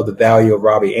both love the value of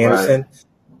Robbie Anderson.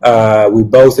 We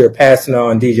both are passing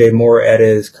on DJ Moore at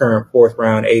his current 4th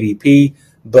round ADP,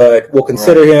 but we'll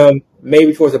consider him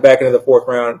maybe towards the back end of the 4th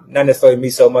round. Not necessarily me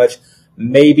so much.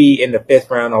 maybe in the 5th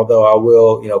round, although I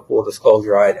will, full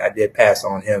disclosure, I did pass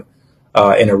on him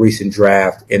in a recent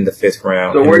draft in the 5th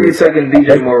round. So where are you taking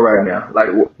DJ Moore right now? Like,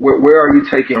 where are you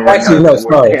taking him right Actually, now? no,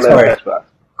 sorry.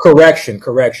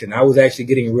 Correction. I was actually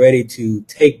getting ready to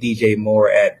take DJ Moore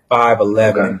at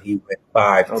 5'11", and he went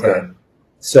 5'10". Okay.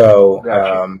 So,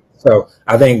 so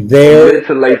I think mid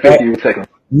to late 5th, you were taking.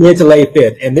 Mid to late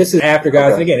 5th, and this is after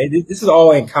guys. Okay. And again, this is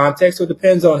all in context, so it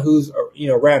depends on who's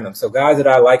around them. So guys that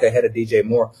I like ahead of DJ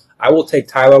Moore, I will take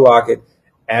Tyler Lockett,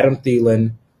 Adam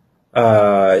Thielen,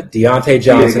 Deontay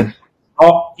Johnson.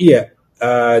 Oh yeah.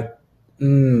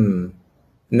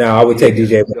 No, I would take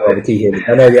DJ Moore over T. Higgins.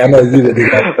 I know you would do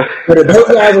that. But if those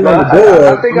guys are on the board,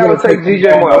 I think I would take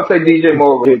DJ Moore. I'll take DJ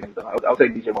Moore over Higgins. I'll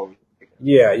take DJ Moore over Higgins.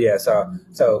 Yeah.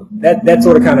 So that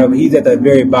sort of kind of, he's at the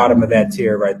very bottom of that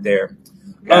tier right there.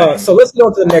 So let's go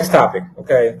to the next topic.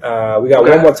 Okay. We got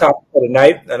one more topic for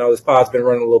tonight. I know this pod's been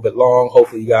running a little bit long.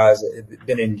 Hopefully you guys have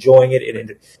been enjoying it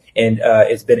and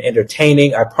it's been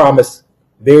entertaining. I promise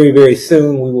very, very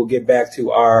soon we will get back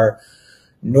to our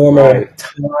normal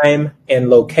time and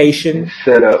location,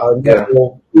 set up,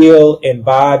 will feel and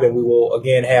vibe, and we will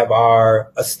again have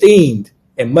our esteemed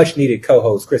and much needed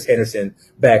co-host Chris Henderson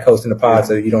back hosting the pod,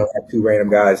 so you don't have two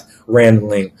random guys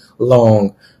rambling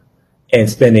long and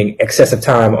spending excessive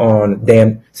time on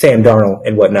damn Sam Darnold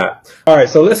and whatnot. All right,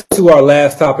 so let's to our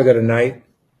last topic of the night.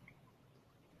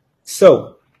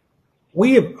 So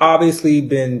we have obviously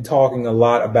been talking a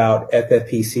lot about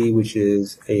FFPC, which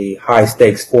is a high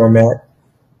stakes format.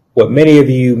 What many of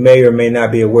you may or may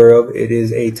not be aware of, it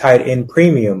is a tight end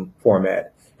premium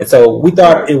format. And so we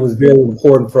thought it was very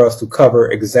important for us to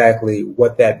cover exactly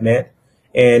what that meant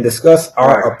and discuss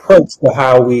our approach to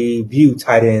how we view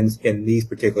tight ends in these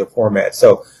particular formats.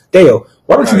 So, Dale,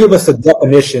 why don't you give us a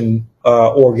definition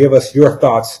or give us your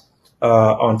thoughts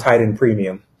on tight end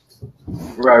premium?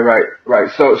 Right.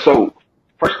 So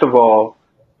first of all,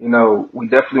 we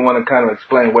definitely want to kind of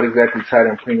explain what exactly tight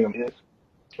end premium is.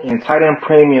 And tight end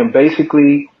premium,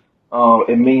 basically,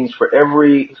 it means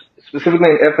specifically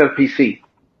in FFPC,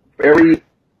 for every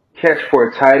catch for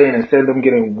a tight end, instead of them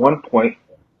getting 1 point,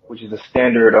 which is a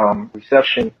standard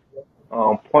reception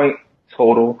point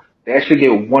total, they actually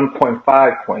get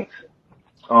 1.5 points.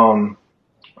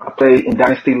 I play in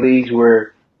dynasty leagues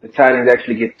where the tight ends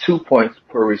actually get 2 points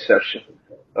per reception.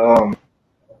 And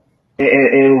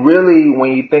really,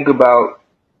 when you think about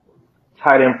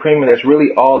tight end premium, that's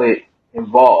really all it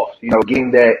involves,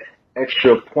 getting that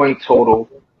extra point total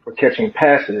for catching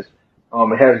passes.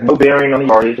 It has no bearing on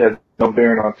yardage, it has no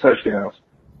bearing on touchdowns.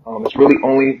 It's really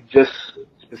only just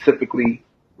specifically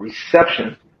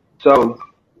reception. So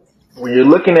when you're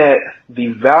looking at the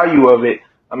value of it,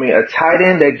 I mean, a tight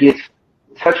end that gets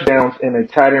touchdowns in a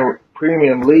tight end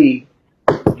premium league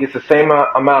gets the same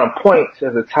amount of points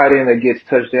as a tight end that gets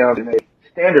touchdowns in a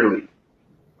standard league.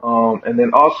 And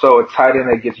then also a tight end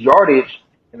that gets yardage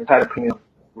in the tight end premium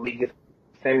league gets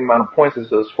the same amount of points as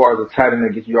far as a tight end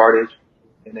that gets yardage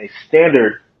in a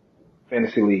standard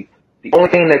fantasy league. The only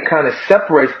thing that kind of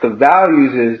separates the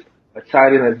values is a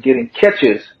tight end that's getting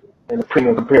catches in the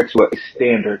premium compared to a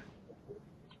standard.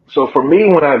 So for me,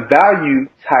 when I value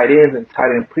tight ends and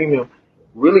tight end premium,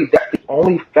 really that's the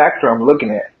only factor I'm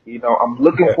looking at. I'm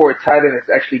looking for a tight end that's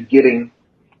actually getting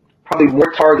probably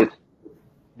more targets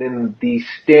than the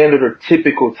standard or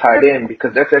typical tight end,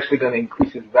 because that's actually going to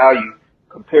increase his value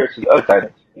compared to the other tight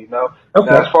ends, Now,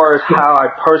 as far as how I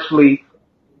personally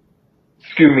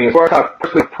approach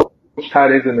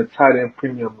tight ends in the tight end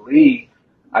premium league,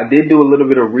 I did do a little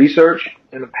bit of research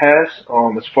in the past,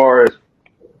 as far as,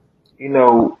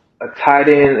 a tight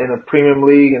end in a premium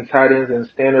league and tight ends in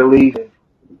standard league and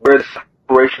where the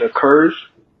separation occurs.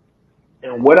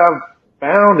 And what I've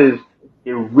found is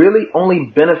it really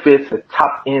only benefits the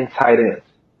top end tight ends.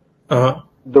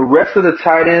 The rest of the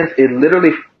tight ends, it literally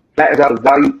flattens out the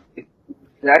value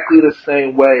exactly the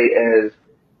same way as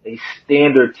a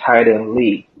standard tight end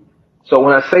league. So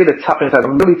when I say the top end tight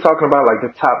end, I'm really talking about like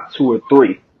the top 2 or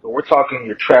 3. So we're talking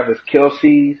your Travis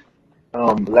Kelce's,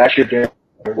 last year Darren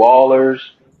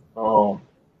Waller's,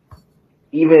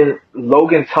 even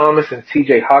Logan Thomas and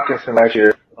TJ Hawkinson last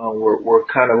year were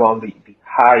kind of on the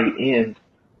high end.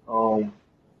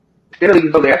 They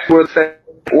actually were the same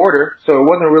order, so it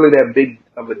wasn't really that big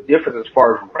of a difference as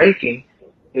far as ranking.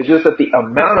 It's just that the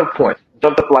amount of points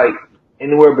jumped up like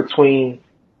anywhere between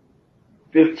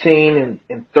 15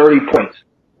 and 30 points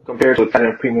compared to a tight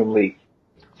end premium league.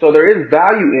 So there is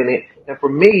value in it, and for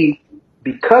me,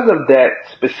 because of that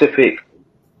specific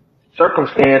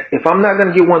circumstance, if I'm not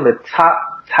going to get one of the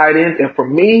top tight ends, and for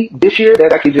me this year,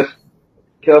 that's actually just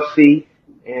Kelce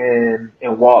and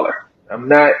Waller. I'm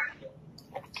not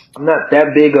I'm not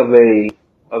that big of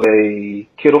a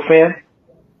Kittle fan.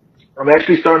 I'm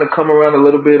actually starting to come around a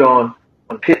little bit on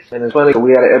Pitts, and it's funny.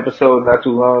 We had an episode not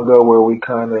too long ago where we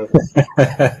kind of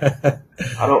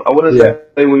I wouldn't Yeah,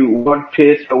 say we won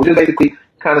Pitts, but we just basically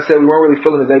kind of said we weren't really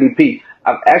feeling his ADP.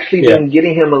 I've actually yeah, been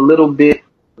getting him a little bit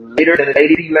later than his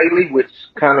ADP lately, which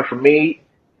kind of for me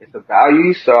it's a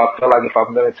value. So I feel like if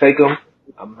I'm going to take him,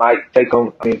 I might take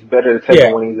him. I mean, it's better to take yeah.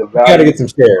 him when he's a You got to value. get some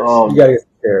shares. You got to get some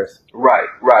shares. Right.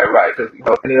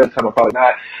 Because any other time I'm probably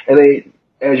not. And then,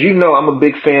 as you know, I'm a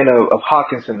big fan of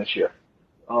Hawkinson this year.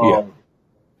 Yeah, Um,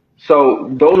 so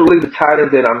those are really the tight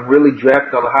ends that I'm really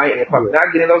drafting on the high end. If I'm yeah.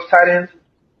 not getting those tight ends,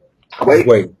 Just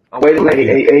wait. I'm waiting.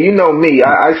 Yeah, And you know me,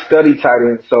 I study tight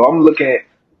ends, so I'm looking at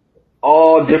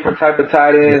all different type of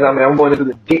tight ends. yeah, I mean, I'm going into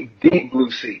the deep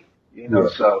blue sea. yeah.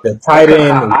 So The that's tight kind of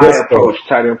end how I whisperer. approach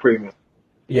tight end premium.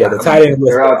 Yeah, Yeah, the I tight mean, end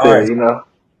they're whisperer. out All there, right. you know.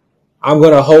 I'm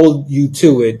going to hold you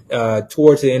to it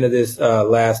towards the end of this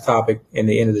last topic and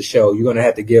the end of the show. You're going to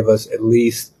have to give us at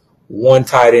least one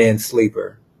tight end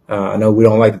sleeper. I know we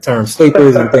don't like the term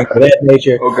sleepers and things of that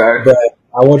nature, Okay. but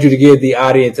I want you to give the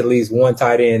audience at least one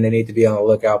tight end they need to be on the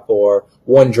lookout for,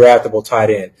 one draftable tight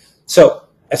end. So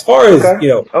as far as, Okay.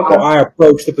 how I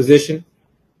approach the position,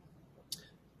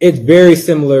 it's very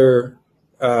similar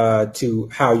to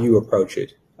how you approach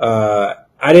it.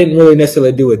 I didn't really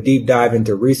necessarily do a deep dive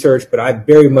into research, but I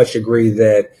very much agree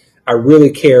that I really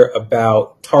care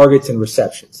about targets and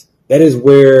receptions. That is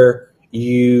where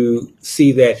you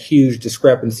see that huge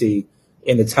discrepancy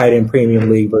in the tight end premium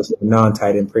league versus the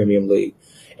non-tight end premium league.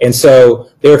 And so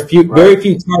there are very Right.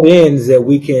 few tight ends that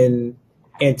we can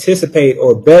anticipate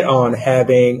or bet on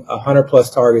having 100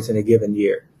 plus targets in a given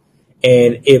year.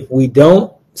 And if we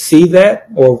don't see that,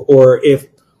 or if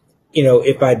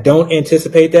I don't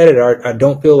anticipate that, or I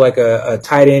don't feel like a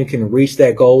tight end can reach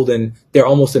that goal, then they're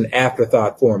almost an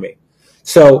afterthought for me.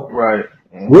 So Right.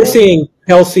 we're seeing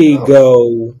Kelsey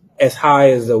go as high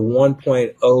as a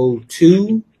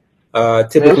 1.02, Man,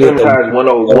 typically at him as the high as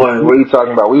 101. 1.02. What are you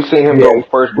talking about? We've seen him Yeah, go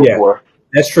first yeah, before.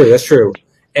 that's true. That's true.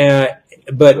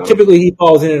 But So typically he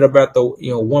falls in at about the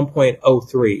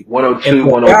 1.03. And 102,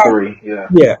 for a guy, 103. Yeah.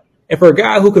 yeah, and for a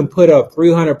guy who can put up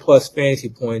 300 plus fantasy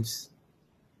points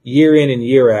year in and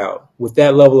year out with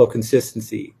that level of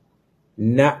consistency,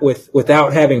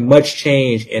 without having much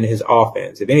change in his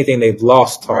offense. If anything, they've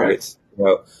lost Right. targets,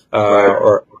 Right.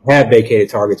 or have vacated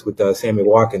targets with Sammy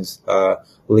Watkins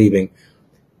leaving.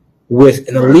 With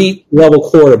an Right. elite level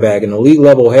quarterback, an elite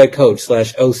level head coach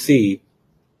 / OC,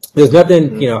 there's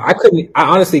nothing, I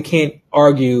honestly can't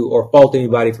argue or fault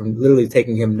anybody from literally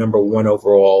taking him number one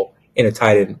overall in a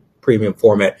tight end premium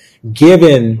format,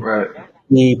 given Right.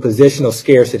 the positional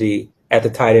scarcity at the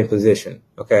tight end position,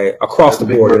 okay, across That's the a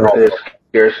big board. word right there.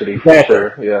 Scarcity for Exactly.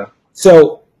 sure. Yeah.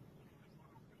 So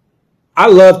I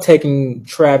love taking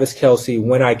Travis Kelsey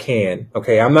when I can.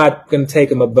 Okay, I'm not going to take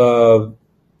him above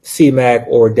C-Mac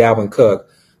or Dalvin Cook.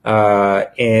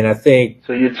 And I think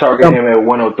So you're targeting him at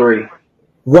 103.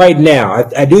 right now,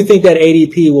 I do think that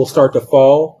ADP will start to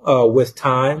fall with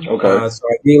time. Okay. So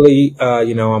ideally,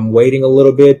 I'm waiting a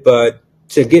little bit, but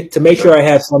to make sure I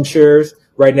have some shares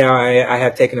right now, I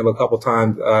have taken him a couple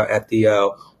times at the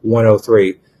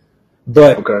 103.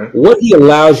 But Okay. what he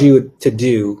allows you to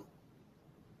do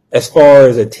as far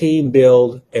as a team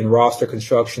build and roster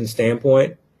construction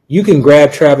standpoint, you can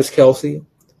grab Travis Kelsey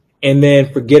and then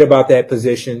forget about that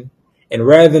position. And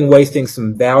rather than wasting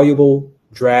some valuable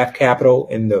draft capital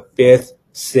in the 5th,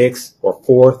 6th, or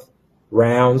 4th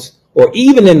rounds, or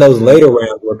even in those later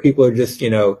rounds where people are just,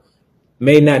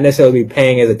 may not necessarily be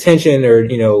paying as attention or,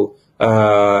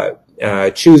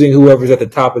 choosing whoever's at the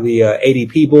top of the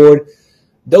ADP board,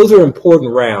 those are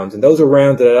important rounds. And those are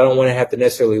rounds that I don't want to have to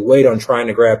necessarily wait on trying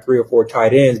to grab 3 or 4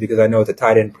 tight ends, because I know it's a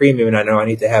tight end premium and I know I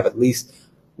need to have at least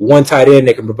one tight end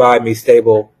that can provide me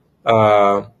stable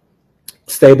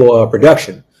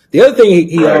production. The other thing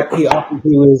he offers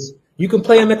you is you can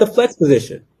play him at the flex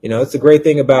position. It's a great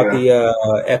thing about the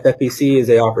FFPC is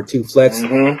they offer 2 flex.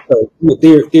 Mm-hmm. So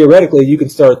theoretically, you can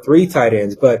start 3 tight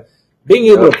ends, but being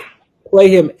able to play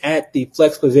him at the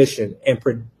flex position and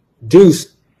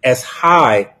produce as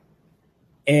high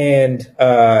and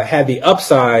have the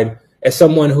upside as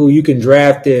someone who you can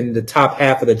draft in the top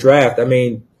half of the draft, I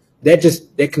mean,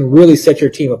 that can really set your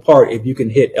team apart if you can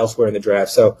hit elsewhere in the draft.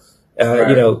 So,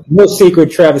 no secret,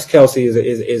 Travis Kelsey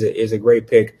is a great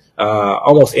pick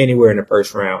almost anywhere in the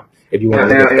first round if you want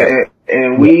to look at that.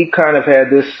 And we kind of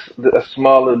had a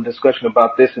smaller discussion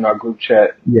about this in our group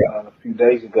chat a few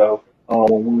days ago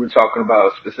when we were talking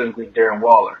about specifically Darren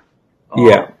Waller.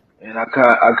 And I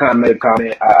kind of made a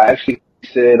comment. I actually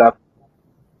said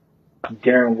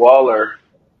Darren Waller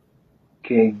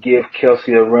can give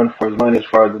Kelsey a run for his money as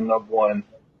far as the number one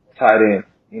tight end,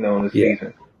 in the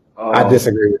season. I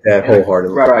disagree with that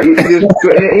wholeheartedly. Right.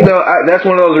 That's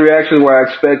one of those reactions where I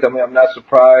expect. I mean, I'm not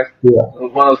surprised. Yeah. It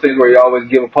was one of those things where you always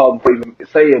give a pause before you even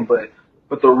say it.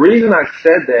 But the reason I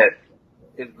said that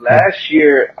is last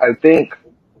year, I think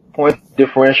point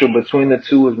differential between the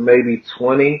two was maybe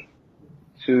 20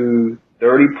 to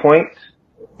 30 points.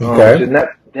 Okay. So not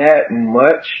that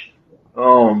much.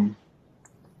 And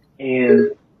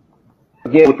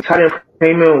again, with the tight end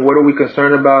payment, what are we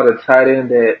concerned about? A tight end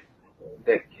that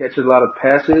catches a lot of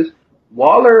passes.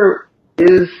 Waller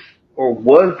is or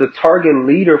was the target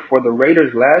leader for the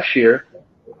Raiders last year.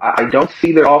 I don't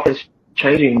see their offense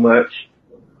changing much.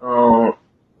 And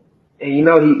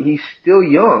he's still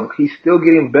young. He's still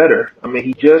getting better. I mean,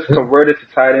 he just converted to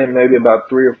tight end maybe about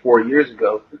 3 or 4 years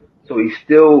ago. So he's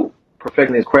still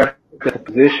perfecting his craft at the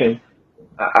position.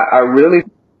 I really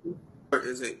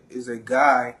is a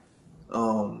guy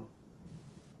that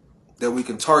we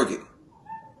can target.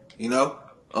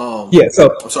 Yeah,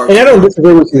 so I'm sorry. And I don't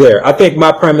disagree with you there. I think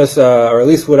my premise, or at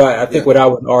least what I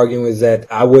would argue is that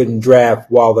I wouldn't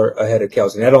draft Waller ahead of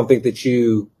Kelsey. And I don't think that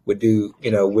you would do,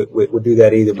 would do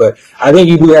that either. But I think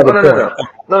you do have a point.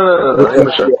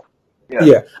 No. Sure.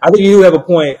 Yeah, I think you do have a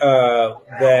point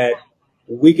that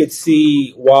we could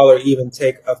see Waller even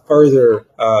take a further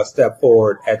step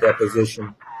forward at that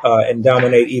position and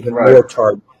dominate even more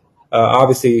targets.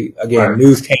 Obviously, again,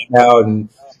 news came out and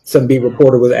some beat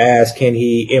reporter was asked, can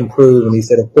he improve? And he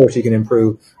said, of course he can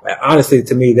improve. Honestly,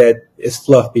 to me, that is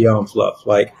fluff beyond fluff.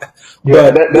 That's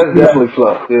definitely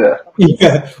fluff. Yeah.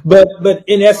 Yeah. But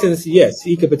in essence, yes,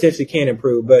 he could potentially can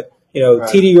improve. But,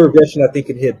 TD regression, I think,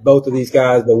 could hit both of these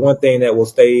guys. But one thing that will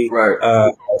stay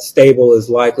stable is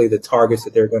likely the targets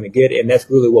that they're going to get. And that's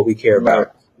really what we care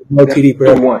about. No TD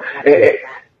production.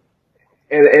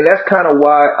 And that's kind of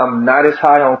why I'm not as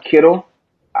high on Kittle.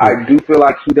 I do feel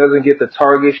like he doesn't get the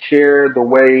target share the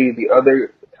way the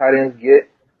other tight ends get.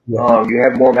 You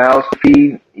have more mouths to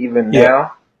feed even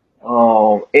now.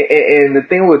 And the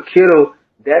thing with Kittle,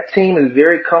 that team is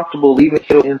very comfortable leaving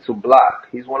Kittle into block.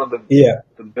 He's one of the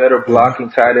better blocking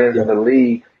tight ends in the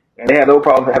league, and they have no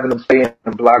problem having him stay in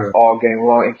the block all game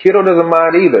long. And Kittle doesn't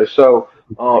mind either. So,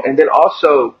 and then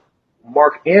also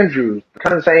Mark Andrews,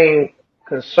 kind of same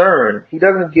concern. He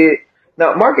doesn't get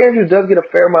now. Mark Andrews does get a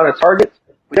fair amount of targets.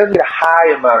 He doesn't get a high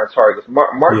amount of targets.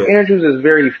 Mark Andrews is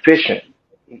very efficient.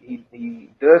 He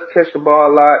does catch the ball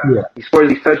a lot. Yeah. He scores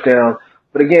these touchdowns.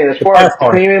 But again, as far as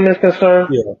premium is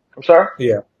concerned, I'm sorry?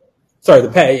 Yeah. Sorry,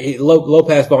 the low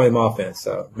pass volume offense,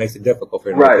 so it makes it difficult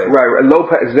for him. Right. Low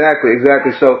pass, exactly.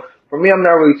 So for me, I'm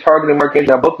not really targeting Mark Andrews.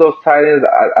 Now, both those tight ends,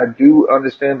 I do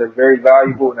understand they're very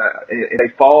valuable, and they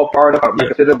fall apart. I'm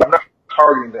not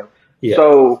targeting them. Yeah.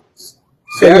 So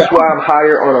that's why I'm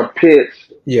higher on a Pitts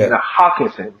and a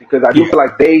Hawkinson, because I do feel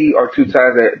like they are two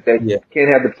times that can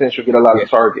have the potential to get a lot of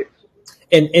targets.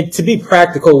 And to be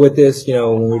practical with this, I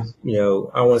don't want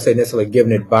to say necessarily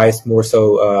giving advice, more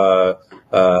so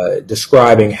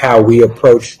describing how we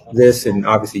approach this. And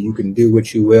obviously, you can do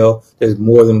what you will. There's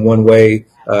more than one way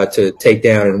to take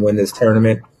down and win this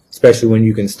tournament, especially when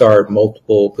you can start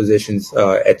multiple positions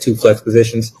at 2 flex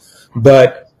positions.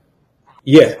 But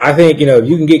yeah, I think, if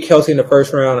you can get Kelsey in the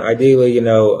first round, ideally,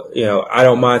 I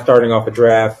don't mind starting off a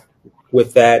draft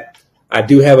with that. I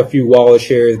do have a few Waller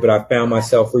shares, but I found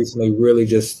myself recently really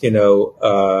just,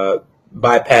 bypassing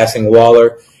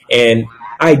Waller. And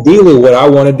ideally what I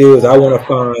want to do is I want to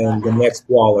find the next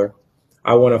Waller.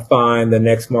 I want to find the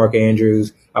next Mark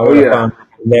Andrews. I want to find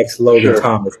the next Logan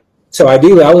Thomas. So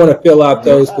ideally I want to fill out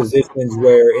those positions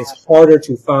where it's harder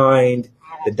to find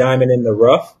the diamond in the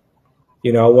rough.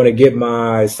 I want to get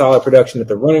my solid production at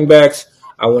the running backs.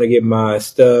 I want to get my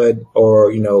stud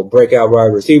or, breakout wide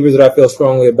receivers that I feel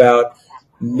strongly about.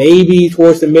 Maybe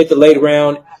towards the mid to late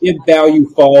round, if value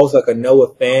falls like a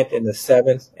Noah Fant in the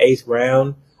 7th, 8th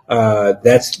round,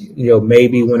 that's,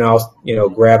 maybe when I'll,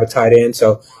 grab a tight end.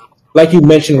 So like you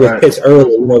mentioned with Pitts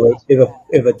earlier,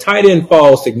 if a tight end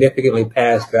falls significantly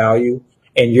past value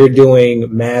and you're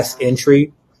doing mass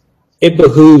entry, it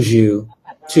behooves you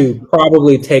to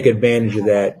probably take advantage of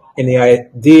that. And the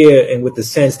idea and with the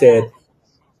sense that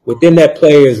within that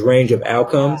player's range of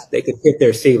outcomes, they could hit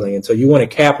their ceiling. And so you want to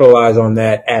capitalize on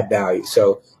that at value.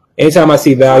 So anytime I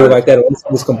see value like that,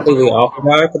 it's completely off the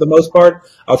value for the most part,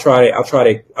 I'll try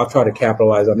to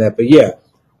capitalize on that. But yeah,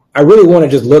 I really want to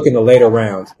just look in the later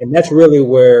rounds. And that's really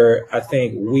where I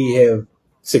think we have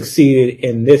succeeded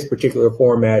in this particular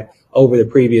format over the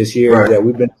previous years, that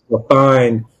we've been able to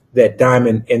find that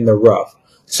diamond in the rough.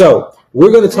 So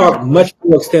we're going to talk much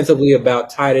more extensively about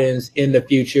tight ends in the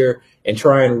future. and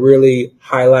try and really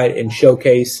highlight and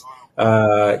showcase,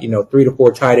 3 to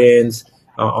 4 tight ends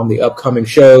on the upcoming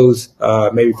shows,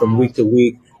 maybe from week to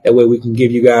week. That way we can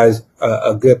give you guys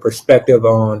a good perspective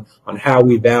on how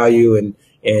we value and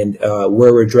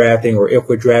where we're drafting, or if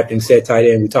we're drafting said tight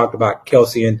end. We talked about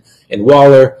Kelsey and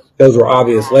Waller. Those were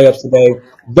obvious layups today.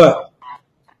 But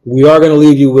we are going to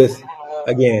leave you with,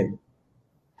 again,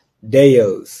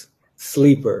 Dayo's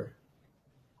sleeper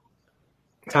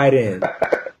tight end.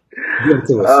 Give it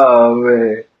to us. Oh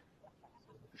man.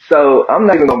 So I'm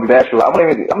not even gonna be bashful. I'm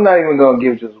not even gonna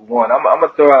give just one. I'm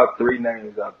gonna throw out 3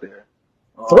 names out there.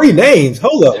 3 names?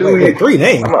 Hold up. Wait, 3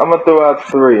 names? I'm gonna throw out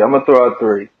 3.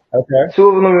 Okay. 2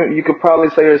 of them you could probably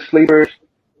say are sleepers.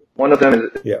 One of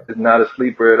them is not a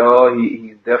sleeper at all.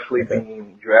 He's definitely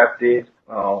being drafted.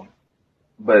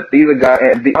 But these are guys,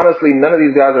 and honestly, none of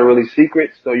these guys are really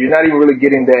secrets. So you're not even really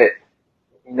getting that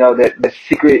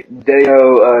secret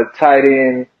Dayo tight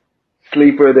end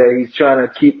sleeper that he's trying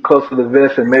to keep close to the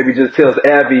vest, and maybe just tells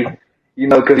Abby,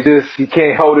 because he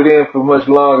can't hold it in for much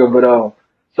longer. But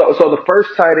so the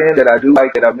first tight end that I do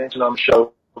like, that I mentioned on the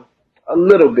show a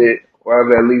little bit, or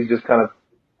I've at least just kind of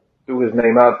threw his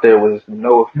name out there, was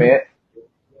Noah Fant.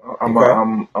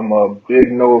 I'm a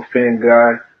big Noah Fant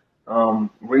guy.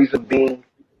 Reason being,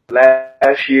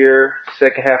 last year,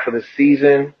 second half of the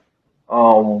season,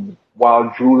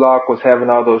 while Drew Lock was having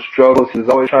all those struggles, he was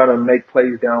always trying to make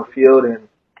plays downfield, and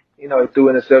he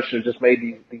threw interceptions, just made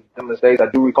these dumb mistakes. I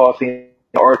do recall seeing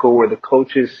an article where the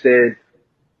coaches said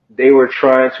they were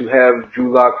trying to have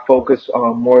Drew Lock focus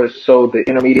on more so the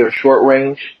intermediate or short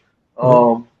range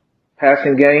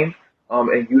passing game,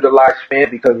 and utilize Fant,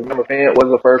 because remember, Fant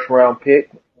was a first round pick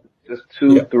just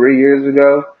 3 years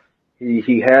ago.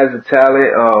 He has the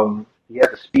talent, he has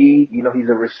the speed, he's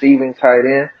a receiving tight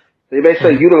end. They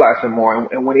basically utilize him more,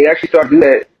 and when he actually started to do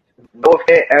that, Noah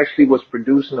Fant actually was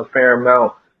producing a fair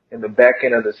amount in the back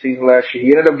end of the season last year.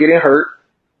 He ended up getting hurt,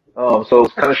 so it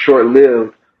was kind of short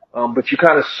lived. But you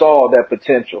kind of saw that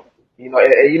potential, and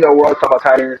we're all talking about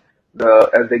tight ends.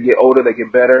 As they get older, they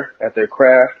get better at their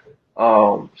craft.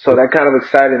 So that kind of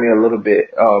excited me a little bit.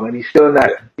 And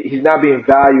he's not being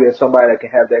valued as somebody that can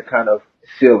have that kind of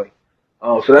ceiling.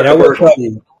 So that's the first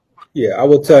one. Yeah, I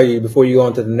will tell you before you go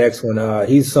on to the next one,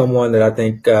 he's someone that I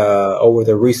think over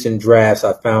the recent drafts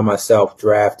I found myself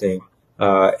drafting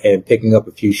and picking up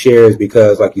a few shares,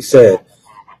 because, like you said,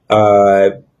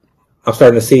 I'm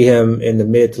starting to see him in the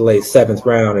mid to late 7th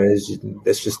round, and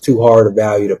it's just too hard a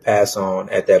value to pass on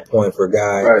at that point for a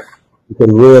guy who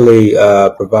could really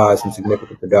provide some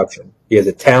significant production. He has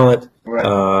a talent,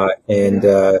 and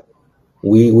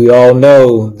we all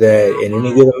know that in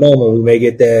any given moment we may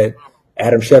get that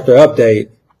Adam Schefter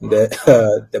update that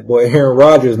that boy Aaron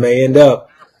Rodgers may end up.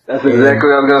 That's exactly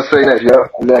what I was going to say next.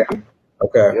 Yep, exactly.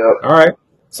 Okay. Yep. All right.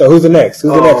 So who's the next?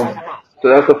 Who's the next one? So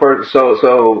that's the first. So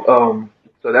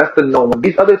that's the known one.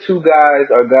 These other 2 guys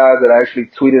are guys that I actually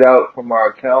tweeted out from our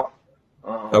account.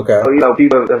 So,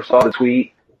 people have saw the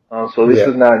tweet. So this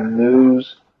is not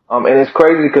news. And it's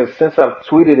crazy because since I've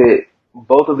tweeted it,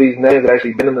 both of these names have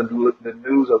actually been in the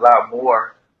news a lot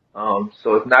more.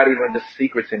 So it's not even just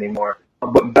secrets anymore.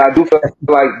 But I do feel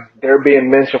like they're being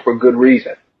mentioned for good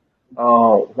reason.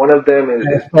 One of them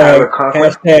is Tyler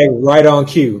Conklin. Hashtag right on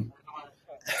cue.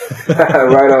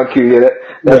 Right on cue. Yeah,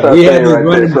 that's what I'm saying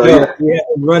right there. We had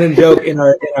a running joke in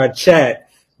our chat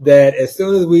that as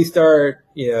soon as we start,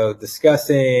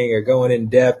 discussing or going in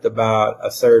depth about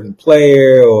a certain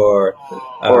player or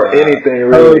anything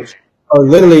really, or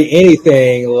literally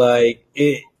anything, like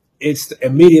it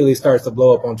immediately starts to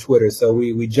blow up on Twitter. So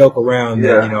we joke around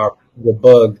that we're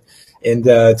bugged, and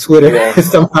Twitter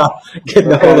somehow getting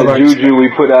a hold of our juju we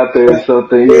put out there or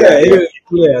something.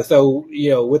 Yeah. So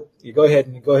go ahead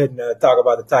and talk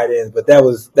about the tight ends, but that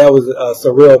was a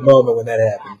surreal moment when that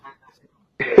happened.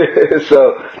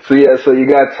 So you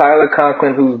got Tyler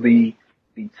Conklin, who's the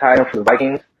tight end for the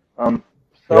Vikings.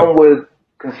 Some would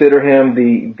consider him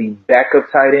the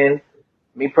backup tight end.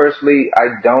 Me personally,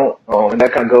 I don't. And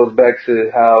that kind of goes back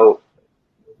to how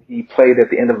he played at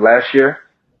the end of last year.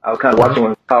 I was kind of watching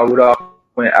when Kyle Rudolph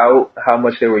went out, how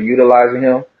much they were utilizing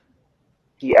him.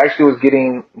 He actually was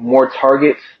getting more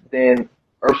targets than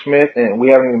Irv Smith, and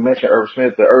we haven't even mentioned Irv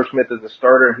Smith, but Irv Smith is the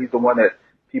starter, and he's the one that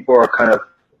people are kind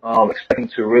of expecting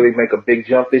to really make a big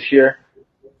jump this year.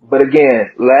 But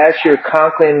again, last year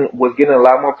Conklin was getting a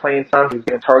lot more playing time. He was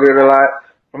getting targeted a lot.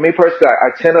 For me personally, I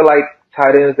tend to like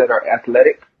tight ends that are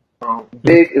athletic.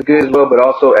 Big is good as well, but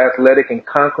also athletic, and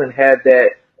Conklin had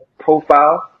that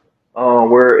profile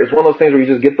where it's one of those things where you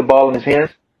just get the ball in his hands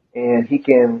and he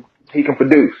can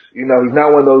produce. He's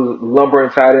not one of those lumbering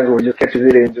tight ends where he just catches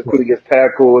it and just quickly gets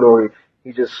tackled, or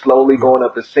He's just slowly going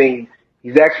up the scene.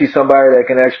 He's actually somebody that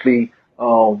can actually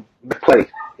play,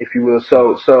 if you will.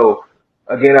 So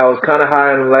again, I was kind of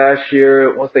high on him last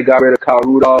year. Once they got rid of Kyle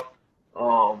Rudolph,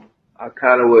 I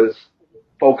kind of was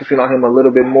focusing on him a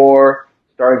little bit more.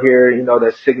 Started hearing,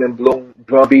 that Sigmund Bloom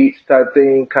drum beats type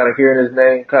thing, kind of hearing his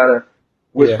name, kind of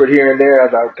whispered here and there. I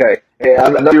was like, okay. Hey, I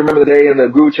know you remember the day in the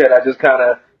group chat, I just kind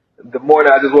of, the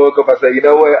morning I just woke up, I said, you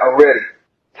know what, I'm ready.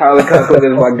 Tyler Conklin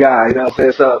is my guy, you know what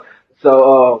I'm saying?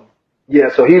 So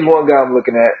he's one guy I'm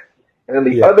looking at. And then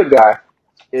the other guy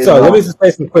is... So let me just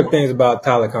say some quick things about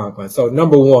Tyler Conklin. So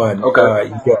number one,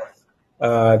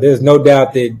 there's no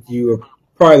doubt that you were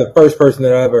probably the first person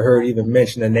that I ever heard even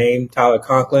mention the name Tyler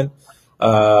Conklin.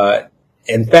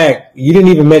 In fact, you didn't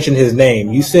even mention his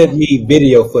name. You sent me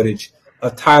video footage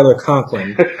of Tyler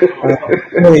Conklin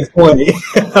 2020.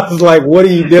 I was like, what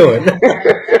are you doing?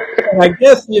 I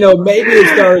guess, maybe it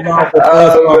started off with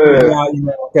us talking about,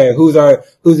 okay,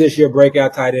 who's this year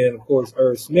breakout tight end? Of course,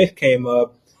 Irv Smith came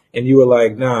up, and you were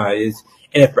like, nah,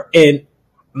 and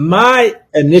my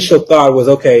initial thought was,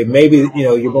 okay, maybe,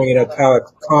 you're bringing up Tyler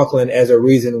Conklin as a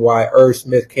reason why Irv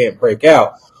Smith can't break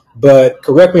out. But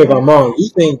correct me if I'm wrong, you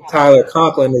think Tyler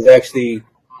Conklin is actually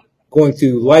going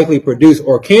to likely produce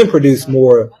or can produce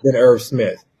more than Irv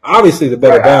Smith? Obviously, the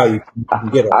better value you can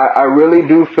get him. I really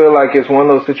do feel like it's one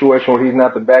of those situations where he's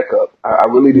not the backup. I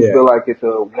really do feel like it's a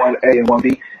 1A and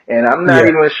 1B. And I'm not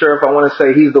even sure if I want to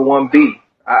say he's the 1B.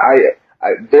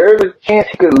 There's a chance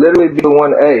he could literally be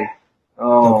the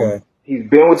 1A. He's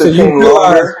been with the team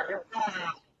longer.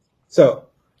 So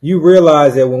you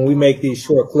realize that when we make these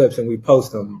short clips and we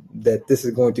post them, that this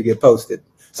is going to get posted.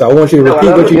 So I want you to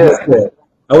repeat what you just said.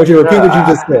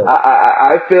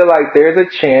 I feel like there's a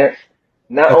chance.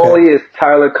 Not only is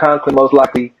Tyler Conklin most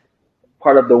likely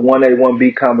part of the 1A,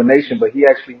 1B combination, but he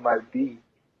actually might be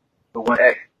the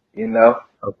 1A,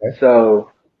 Okay. So,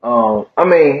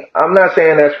 I'm not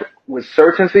saying that's with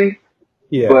certainty,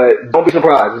 but don't be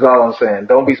surprised is all I'm saying.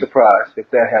 Don't be surprised if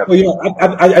that happens. Well,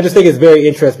 I just think it's very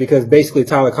interesting because basically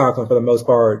Tyler Conklin, for the most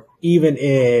part, even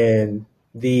in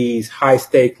these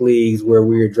high-stake leagues where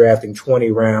we're drafting 20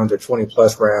 rounds or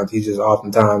 20-plus rounds, he's just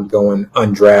oftentimes going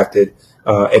undrafted.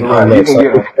 But I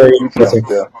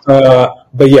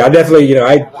definitely,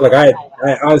 I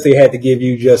honestly had to give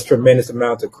you just tremendous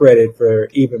amounts of credit for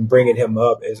even bringing him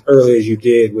up as early as you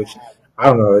did, which I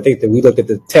don't know. I think that we looked at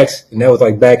the text and that was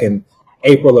like back in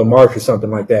April or March or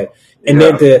something like that. And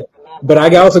but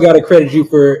I also got to credit you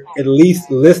for at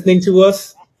least listening to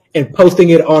us and posting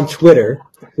it on Twitter,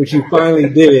 which you finally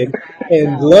did.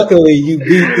 And luckily, you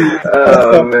beat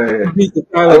the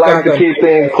I like to keep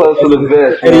things close to the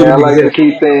vest, man. I like to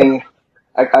keep things.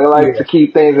 I like to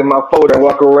keep things in my folder and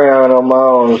walk around on my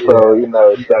own. So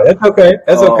that's okay.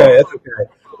 That's okay.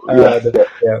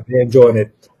 You're enjoying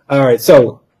it. All right.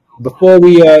 So before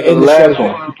we end the last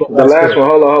one.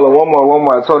 Hold on. One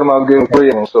more. I told him I was giving 3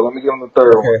 of them, so let me give him the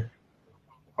third one.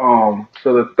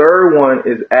 So the third one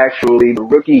is actually the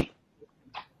rookie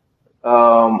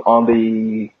on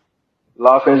the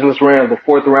Los Angeles Rams, the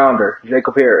 4th rounder,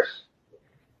 Jacob Harris,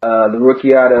 the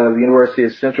rookie out of the University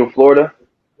of Central Florida.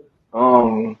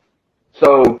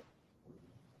 So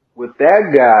with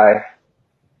that guy,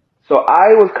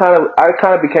 I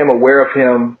kind of became aware of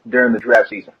him during the draft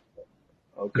season.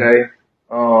 Okay.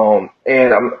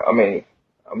 And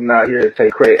I'm not here to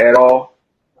take credit at all.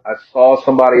 I saw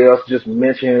somebody else just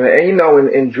mention him. And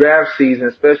in draft season,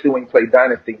 especially when you play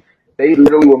Dynasty, they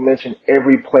literally will mention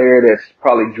every player that's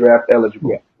probably draft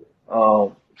eligible.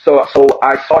 So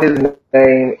I saw his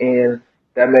name, and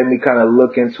that made me kind of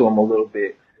look into him a little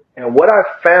bit. And what I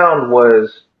found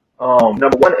was,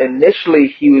 number one, initially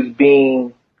he was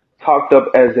being talked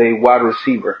up as a wide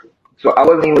receiver. So I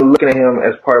wasn't even looking at him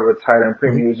as part of a tight end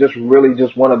premium. He was just really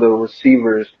just one of the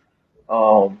receivers,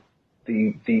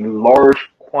 the large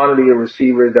quantity of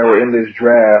receivers that were in this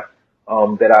draft,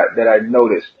 that I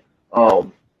noticed.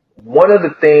 One of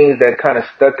the things that kind of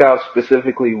stuck out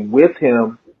specifically with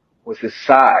him was his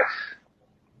size.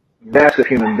 Massive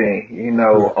human being,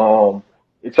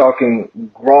 you're talking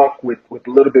Gronk with a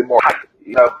little bit more height,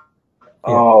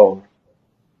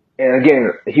 and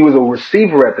again, he was a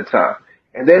receiver at the time.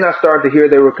 And then I started to hear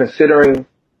they were considering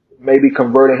maybe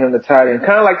converting him to tight end.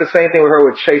 Kind of like the same thing we heard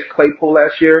with Chase Claypool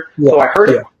last year. So I heard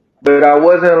it, but I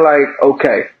wasn't like,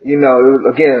 okay,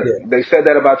 they said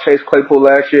that about Chase Claypool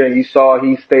last year, and you saw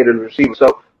he stayed as a receiver.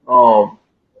 So,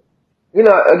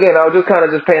 again, I was just kind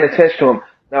of just paying attention to him.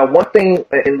 Now, one thing,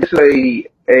 and this is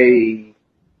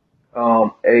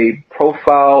a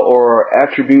profile or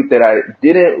attribute that I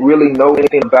didn't really know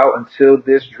anything about until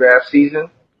this draft season,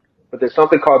 but there's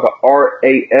something called the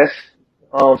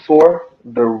RAS score.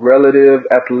 the relative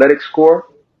athletic score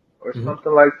or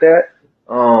something like that.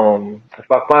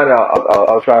 If I find it,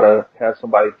 I'll try to have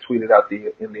somebody tweet it out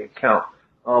in the account.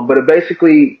 But it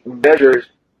basically measures,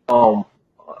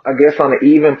 I guess, on an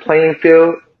even playing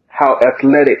field, how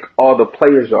athletic all the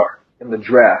players are in the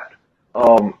draft.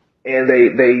 And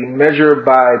they measure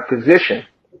by position.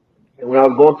 And when I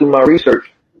was going through my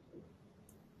research,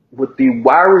 with the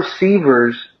wide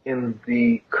receivers in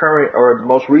the current or the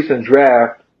most recent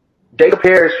draft, Jacob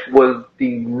Harris was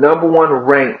the number one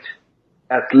ranked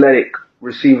athletic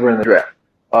receiver in the draft.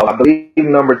 I believe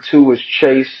number 2 was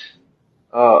Chase,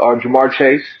 or Jamar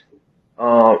Chase.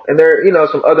 And there,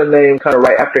 some other names kind of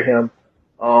right after him.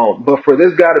 But for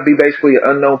this guy to be basically an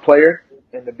unknown player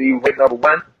and to be ranked number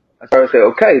 1, I started to say,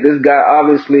 okay, this guy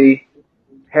obviously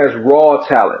has raw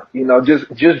talent,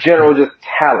 just general, just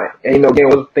talent. And, again,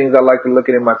 one of the things I like to look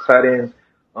at in my tight ends,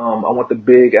 I want the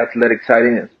big athletic tight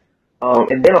ends.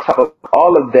 And then on top of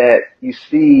all of that, you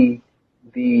see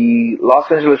the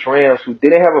Los Angeles Rams, who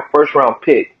didn't have a first round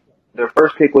pick. Their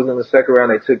first pick was in the second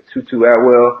round. They took Tutu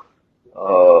Atwell.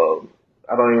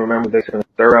 I don't even remember if they took in the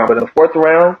third round, but in the fourth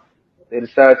round, they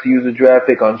decided to use a draft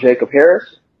pick on Jacob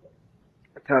Harris.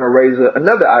 Kind of raise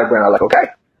another eyebrow. Like, okay,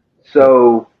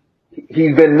 so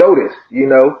he's been noticed,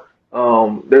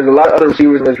 There's a lot of other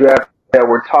receivers in the draft that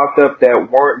were talked up that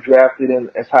weren't drafted in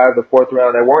as high as the fourth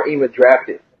round, that weren't even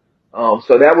drafted.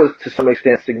 So that was to some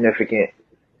extent significant.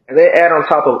 And then add on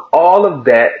top of all of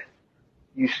that,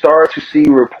 you start to see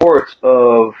reports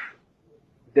of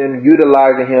them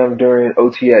utilizing him during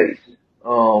OTAs.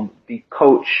 The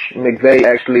coach, McVay,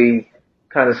 actually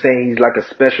kind of saying he's like a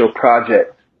special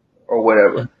project or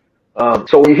whatever.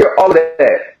 So when you hear all of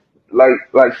that,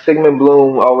 like Sigmund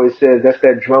Bloom always says, that's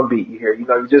that drum beat you hear.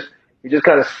 You're just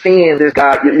kind of seeing this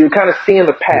guy. You're kind of seeing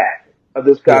the path of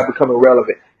this guy becoming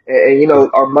relevant. And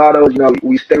our motto,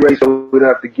 we stay ready so we don't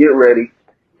have to get ready.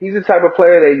 He's the type of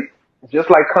player that, just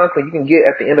like Conklin, you can get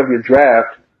at the end of your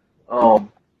draft.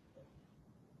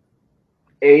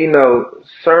 And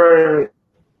certain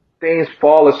things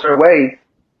fall a certain way.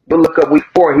 You'll look up week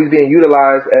 4 and he's being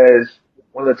utilized as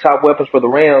one of the top weapons for the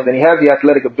Rams, and he has the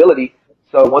athletic ability.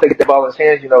 So once they get the ball in his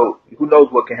hands, who knows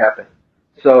what can happen.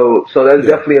 So that's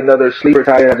definitely another sleeper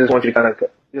tight end. I just want you to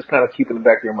kind of keep in the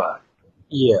back of your mind.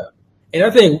 Yeah. And I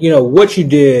think, what you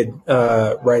did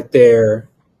right there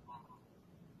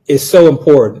is so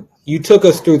important. You took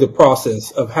us through the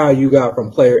process of how you got from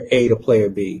player A to player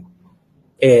B.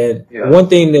 And one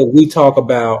thing that we talk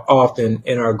about often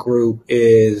in our group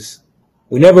is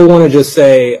we never want to just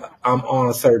say I'm on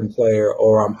a certain player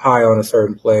or I'm high on a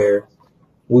certain player.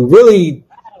 We really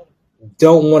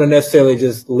don't want to necessarily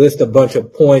just list a bunch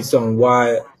of points on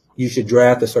why you should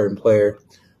draft a certain player.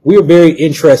 We are very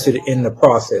interested in the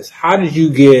process. How did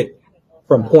you get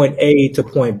from point A to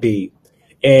point B?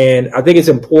 And I think it's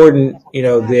important,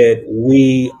 that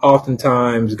we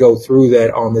oftentimes go through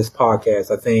that on this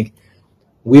podcast. I think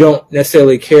we don't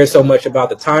necessarily care so much about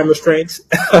the time restraints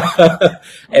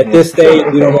at this stage.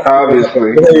 We don't obviously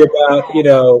worry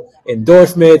about,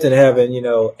 endorsements and having,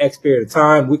 X period of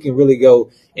time. We can really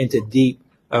go into deep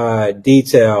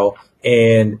detail.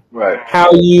 And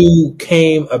how you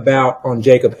came about on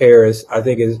Jacob Harris, I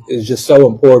think is just so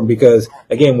important because,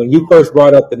 again, when you first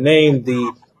brought up the name,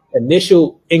 the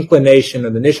initial inclination or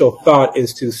the initial thought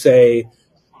is to say,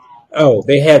 oh,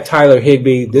 they have Tyler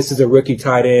Higbee. This is a rookie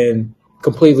tight end,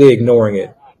 completely ignoring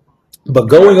it. But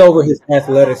going over his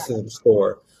athleticism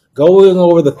score, going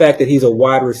over the fact that he's a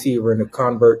wide receiver and a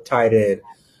convert tight end,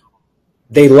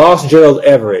 they lost Gerald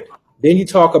Everett. Then you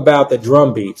talk about the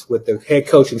drum beats with the head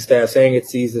coaching staff saying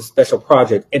he's a special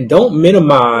project. And don't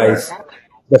minimize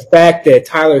the fact that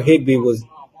Tyler Higbee was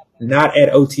not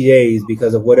at OTAs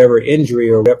because of whatever injury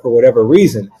or for whatever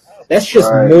reason. That's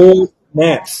just more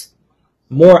snaps,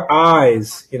 more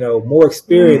eyes, more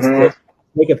experience that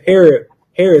Jacob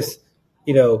Harris,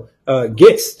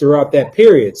 gets throughout that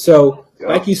period. So,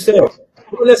 like you said, you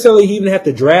don't necessarily even have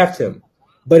to draft him.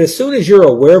 But as soon as you're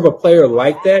aware of a player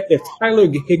like that, if Tyler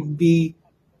Higbee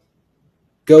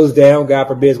goes down, God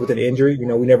forbid, with an injury,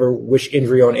 we never wish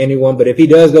injury on anyone, but if he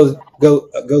does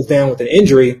goes down with an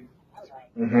injury,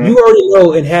 you already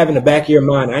know and have in the back of your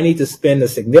mind, I need to spend a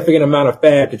significant amount of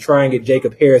fab to try and get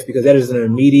Jacob Harris because that is an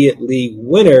immediate league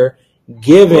winner,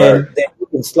 given that he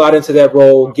can slot into that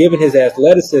role, given his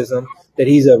athleticism, that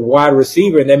he's a wide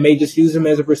receiver, and they may just use him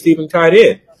as a receiving tight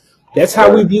end. That's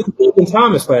how we viewed Logan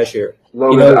Thomas last year.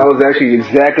 Logan, I was actually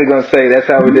exactly going to say that's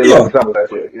how we did Logan Thomas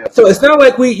last year. Yeah. So it's not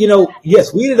like we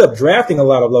ended up drafting a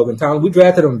lot of Logan Thomas. We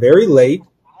drafted him very late.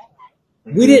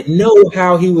 We didn't know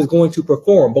how he was going to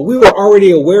perform, but we were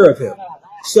already aware of him.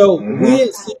 So we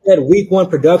didn't see that week one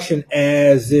production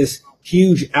as this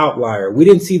huge outlier. We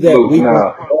didn't see that week one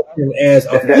No. production as a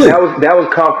That, fluke. that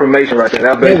was confirmation right there.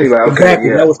 That was basically like, okay, Exactly,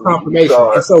 yeah, that was we confirmation.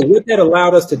 saw And it. so what that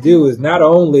allowed us to do is not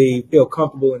only feel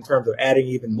comfortable in terms of adding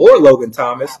even more Logan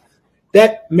Thomas,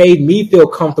 that made me feel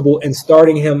comfortable in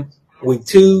starting him week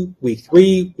 2, week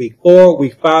 3, week 4,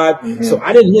 week 5. So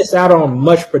I didn't miss out on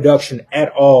much production at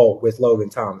all with Logan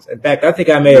Thomas. In fact, I think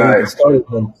I may have even started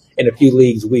him in a few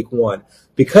leagues week 1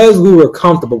 because we were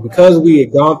comfortable, because we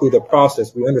had gone through the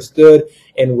process, we understood,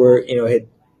 and had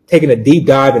taken a deep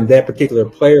dive in that particular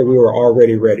player. We were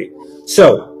already ready.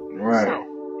 So,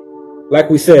 like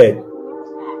we said,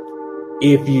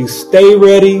 if you stay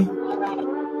ready,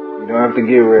 you don't have to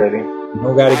get ready. You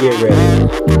don't gotta get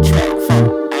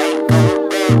ready.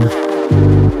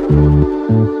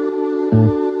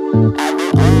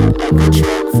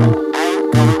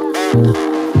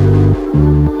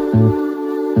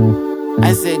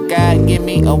 I said, God, give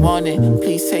me a warning.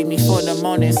 Please take me for the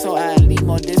morning, so I leave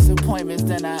more disappointments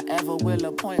than I ever will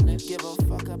appointments. Give a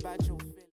fuck about you.